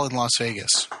hotel in Las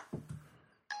Vegas?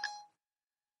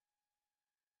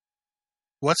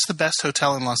 What's the best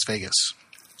hotel in Las Vegas?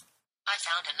 I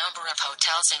found a number of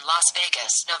hotels in Las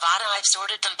Vegas, Nevada. I've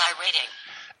sorted them by rating.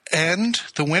 And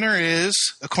the winner is,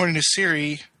 according to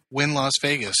Siri, Wynn Las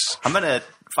Vegas. I'm going to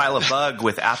file a bug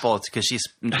with Apple because she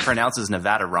pronounces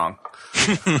Nevada wrong.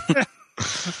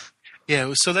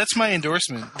 Yeah, so that's my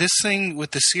endorsement. This thing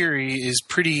with the Siri is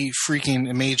pretty freaking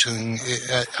amazing.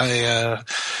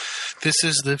 This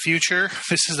is the future.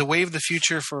 This is the wave of the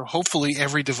future for hopefully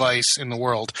every device in the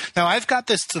world. Now, I've got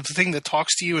the thing that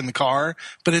talks to you in the car,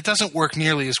 but it doesn't work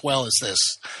nearly as well as this.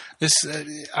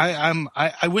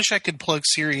 I wish I could plug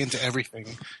Siri into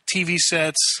everything. TV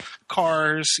sets,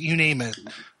 cars, you name it.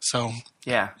 So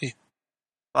yeah.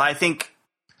 Well, I think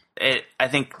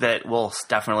that we'll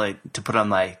definitely, to put on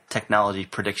my technology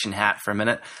prediction hat for a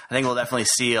minute, I think we'll definitely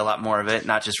see a lot more of it,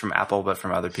 not just from Apple, but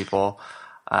from other people.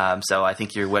 So I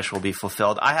think your wish will be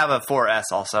fulfilled. I have a 4S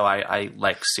also. I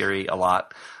like Siri a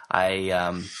lot.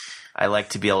 I like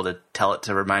to be able to tell it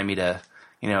to remind me to,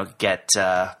 get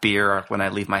beer when I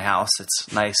leave my house.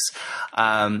 It's nice.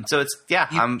 So it's,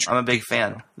 I'm a big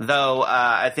fan. Though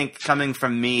I think coming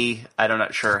from me, I'm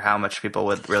not sure how much people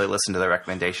would really listen to the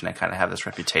recommendation. I kind of have this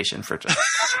reputation for just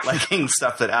liking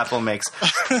stuff that Apple makes.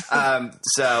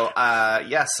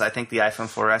 Yes, I think the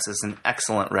iPhone 4S is an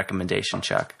excellent recommendation,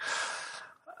 Chuck.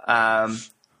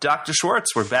 Dr.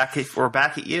 Schwartz, we're back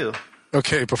at you.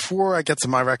 Okay, before I get to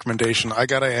my recommendation, I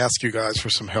got to ask you guys for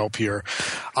some help here.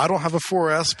 I don't have a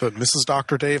 4S, but Mrs.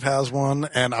 Dr. Dave has one,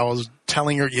 and I was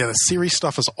telling her, the Siri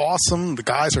stuff is awesome. The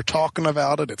guys are talking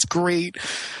about it. It's great.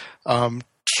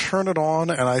 Turn it on,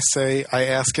 and I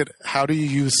ask it, how do you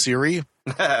use Siri?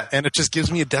 And it just gives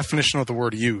me a definition of the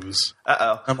word use.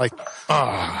 Uh-oh. I'm like,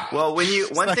 Well,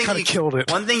 one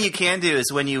thing you can do is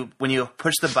when you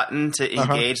push the button to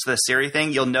engage the Siri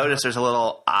thing, you'll notice there's a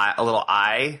little I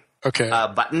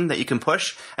button that you can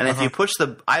push, and if you push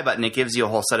the I button, it gives you a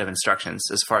whole set of instructions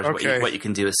as far as what you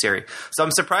can do with Siri. So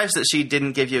I'm surprised that she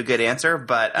didn't give you a good answer,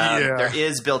 but there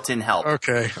is built-in help.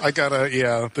 Okay,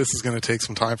 this is going to take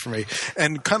some time for me.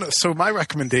 And so my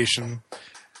recommendation,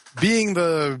 being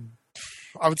I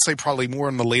would say probably more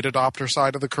on the late adopter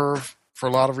side of the curve for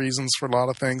a lot of reasons, for a lot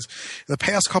of things. In the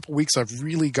past couple of weeks, I've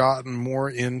really gotten more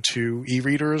into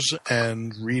e-readers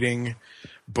and reading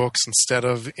books instead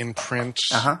of in print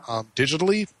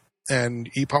digitally and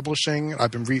e-publishing.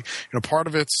 I've been part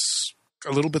of it's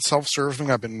a little bit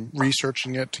self-serving. I've been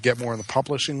researching it to get more in the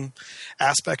publishing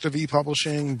aspect of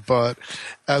e-publishing, but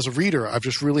as a reader, I've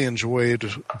just really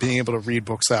enjoyed being able to read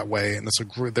books that way. And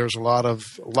there's a lot of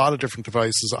different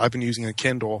devices. I've been using a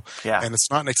Kindle, and it's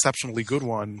not an exceptionally good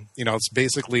one. It's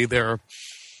basically their,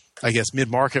 I guess,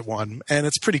 mid-market one, and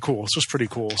it's pretty cool. It's just pretty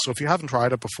cool. So if you haven't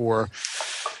tried it before,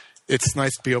 it's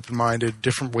nice to be open-minded,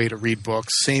 different way to read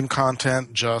books, same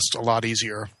content, just a lot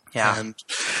easier. Yeah. And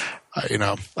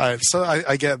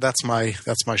I get that's my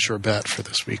sure bet for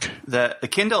this week. The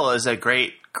Kindle is a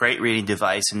great reading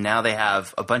device, and now they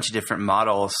have a bunch of different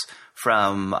models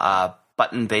from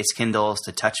button-based Kindles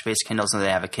to touch-based Kindles, and they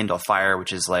have a Kindle Fire,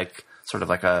 which is like sort of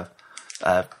like a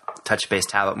a touch-based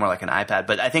tablet, more like an iPad.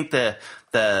 But I think the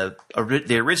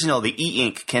original, the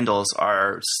e-ink Kindles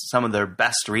are some of their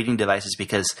best reading devices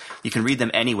because you can read them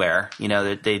anywhere. You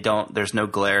know, there's no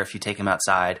glare if you take them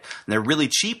outside. And they're really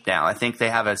cheap now. I think they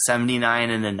have a $79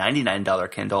 and a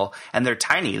 $99 Kindle, and they're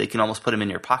tiny. They can almost put them in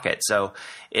your pocket. So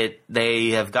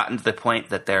they have gotten to the point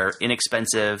that they're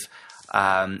inexpensive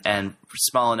and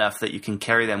small enough that you can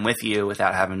carry them with you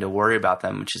without having to worry about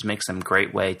them, which just makes them a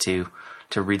great way to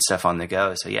read stuff on the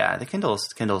go. So yeah, the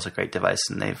Kindle's a great device,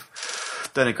 and they've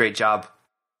done a great job.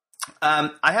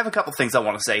 I have a couple things I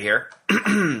want to say here.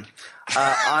 On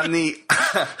the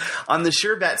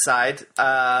SureBet side,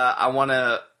 I want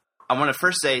to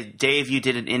first say, Dave, you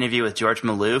did an interview with George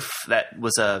Maloof. That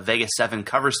was a Vegas 7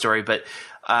 cover story, but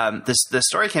the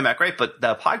story came out great, but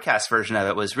the podcast version of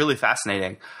it was really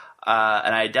fascinating.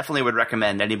 And I definitely would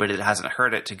recommend anybody that hasn't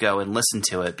heard it to go and listen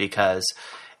to it, because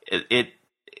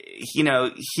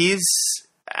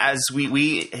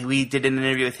we did an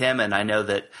interview with him, and I know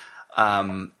that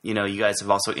you guys have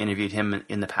also interviewed him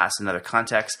in the past in other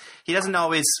contexts. He doesn't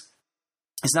always.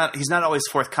 He's not always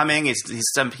forthcoming. He's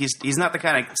not the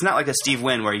kind of. It's not like a Steve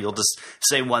Wynn where you'll just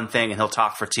say one thing and he'll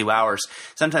talk for 2 hours.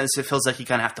 Sometimes it feels like you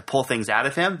kind of have to pull things out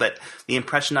of him. But the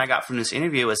impression I got from this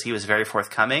interview was he was very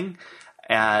forthcoming,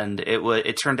 and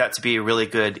it turned out to be a really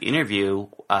good interview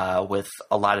with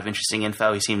a lot of interesting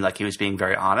info. He seemed like he was being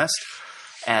very honest.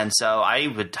 And so I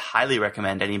would highly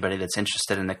recommend anybody that's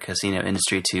interested in the casino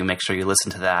industry to make sure you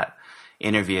listen to that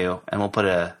interview. And we'll put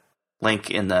a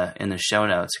link in the show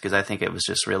notes, because I think it was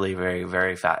just really very,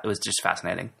 very it was just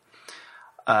fascinating.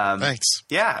 Thanks.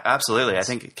 Yeah, absolutely. I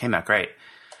think it came out great.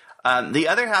 The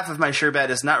other half of my SureBet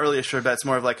is not really a SureBet. It's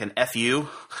more of like an FU.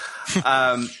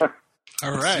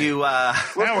 All right.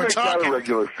 Now we're talking. A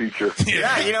regular feature. Yeah,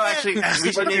 actually,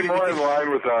 we should be more in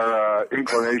line with our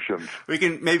inclinations. We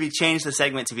can maybe change the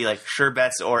segment to be like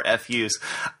SureBets or FUs.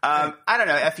 I don't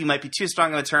know. FU might be too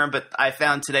strong of a term, but I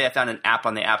found an app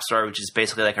on the App Store, which is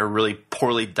basically like a really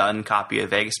poorly done copy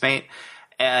of Vegas Paint.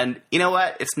 And you know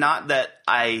what? It's not that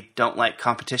I don't like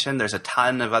competition. There's a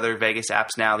ton of other Vegas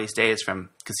apps now these days from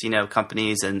casino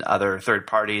companies and other third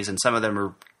parties, and some of them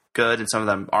are good and some of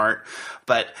them aren't.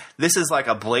 But this is like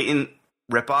a blatant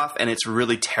ripoff, and it's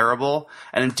really terrible.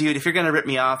 And dude, if you're going to rip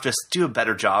me off, just do a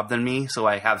better job than me, so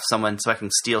I can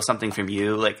steal something from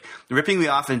you. Like, ripping me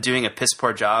off and doing a piss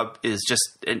poor job is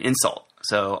just an insult.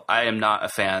 So I am not a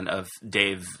fan of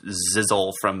Dave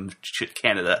Zizzle from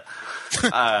Canada.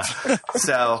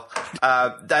 So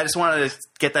I just wanted to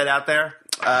get that out there.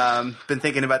 Been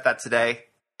thinking about that today.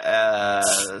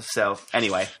 So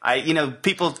anyway,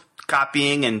 people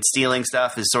copying and stealing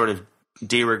stuff is sort of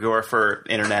de rigueur for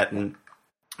internet, and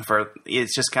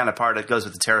it's just kind of part of it, goes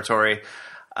with the territory.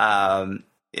 And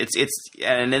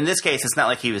in this case, it's not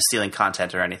like he was stealing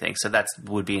content or anything, so that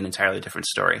would be an entirely different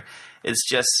story. It's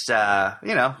just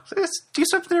just do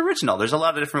something original. There's a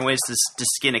lot of different ways to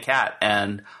skin a cat,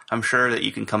 and I'm sure that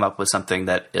you can come up with something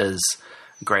that is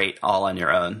great all on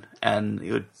your own, and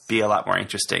it would be a lot more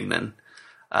interesting than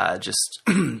just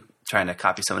trying to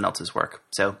copy someone else's work.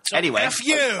 So anyway, F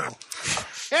you,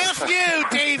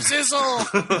 Dave Zizzle.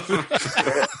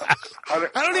 I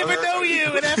don't even know you,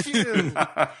 and F you.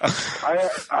 I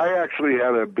actually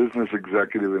had a business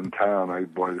executive in town.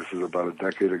 This is about a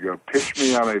decade ago. Pitched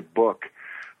me on a book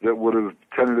that would have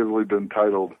tentatively been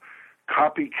titled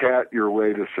 "Copycat Your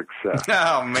Way to Success."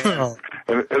 Oh man!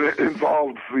 And it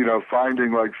involved,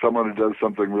 finding like someone who does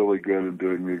something really good and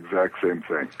doing the exact same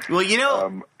thing. Well,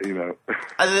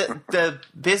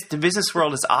 the business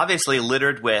world is obviously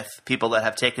littered with people that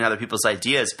have taken other people's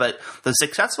ideas, but the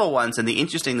successful ones and the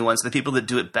interesting ones are the people that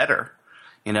do it better.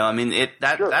 Sure.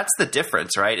 That's the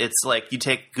difference, right? It's like you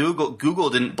take Google. Google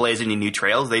didn't blaze any new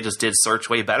trails; they just did search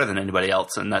way better than anybody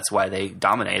else, and that's why they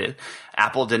dominated.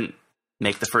 Apple didn't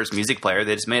make the first music player;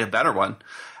 they just made a better one.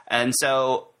 And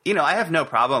so, I have no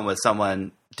problem with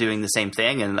someone doing the same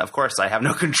thing, and of course, I have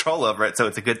no control over it, so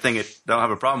it's a good thing I don't have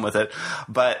a problem with it.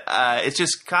 But it's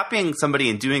just copying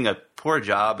somebody and doing a poor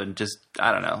job, and just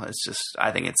I don't know. It's just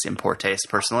I think it's in poor taste,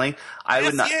 personally. I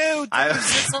would not.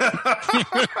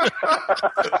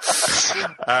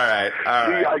 All right.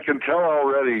 See, I can tell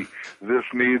already. This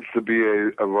needs to be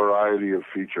a variety of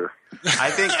feature.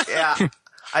 I think, yeah.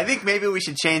 I think maybe we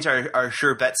should change our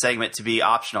Sure Bet segment to be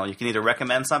optional. You can either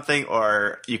recommend something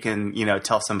or you can,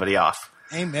 tell somebody off.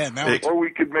 Amen. Or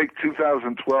we could make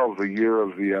 2012 the year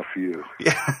of the FU.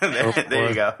 Yeah, there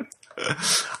you go.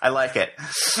 I like it.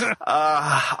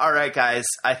 All right, guys.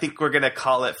 I think we're going to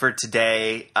call it for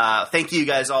today. Thank you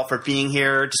guys all for being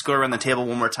here. Just go around the table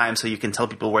one more time so you can tell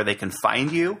people where they can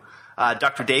find you.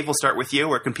 Dr. Dave, we'll start with you.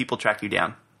 Where can people track you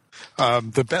down?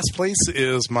 The best place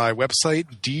is my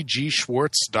website,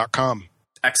 dgschwartz.com.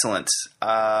 Excellent.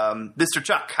 Mr.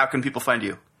 Chuck, how can people find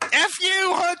you? F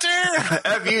you, Hunter!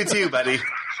 F you too, buddy.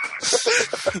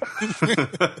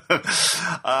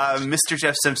 Mr.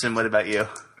 Jeff Simpson, what about you?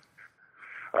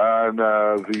 On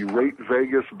the Rate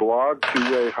Vegas blog,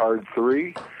 Two-Way Hard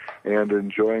 3, and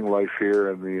enjoying life here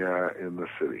in the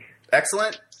city.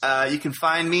 Excellent. You can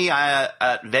find me at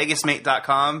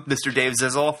vegasmate.com, Mr. Dave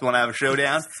Zizzle, if you want to have a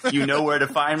showdown. You know where to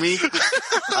find me.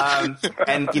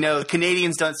 And,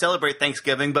 Canadians don't celebrate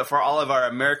Thanksgiving, but for all of our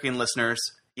American listeners,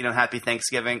 happy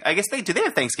Thanksgiving. I guess they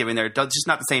have Thanksgiving there, just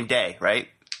not the same day, right?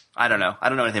 I don't know. I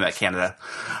don't know anything about Canada.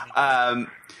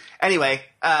 Anyway,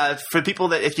 for people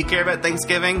that, if you care about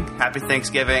Thanksgiving, happy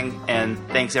Thanksgiving, and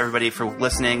thanks everybody for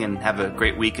listening, and have a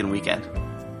great week and weekend.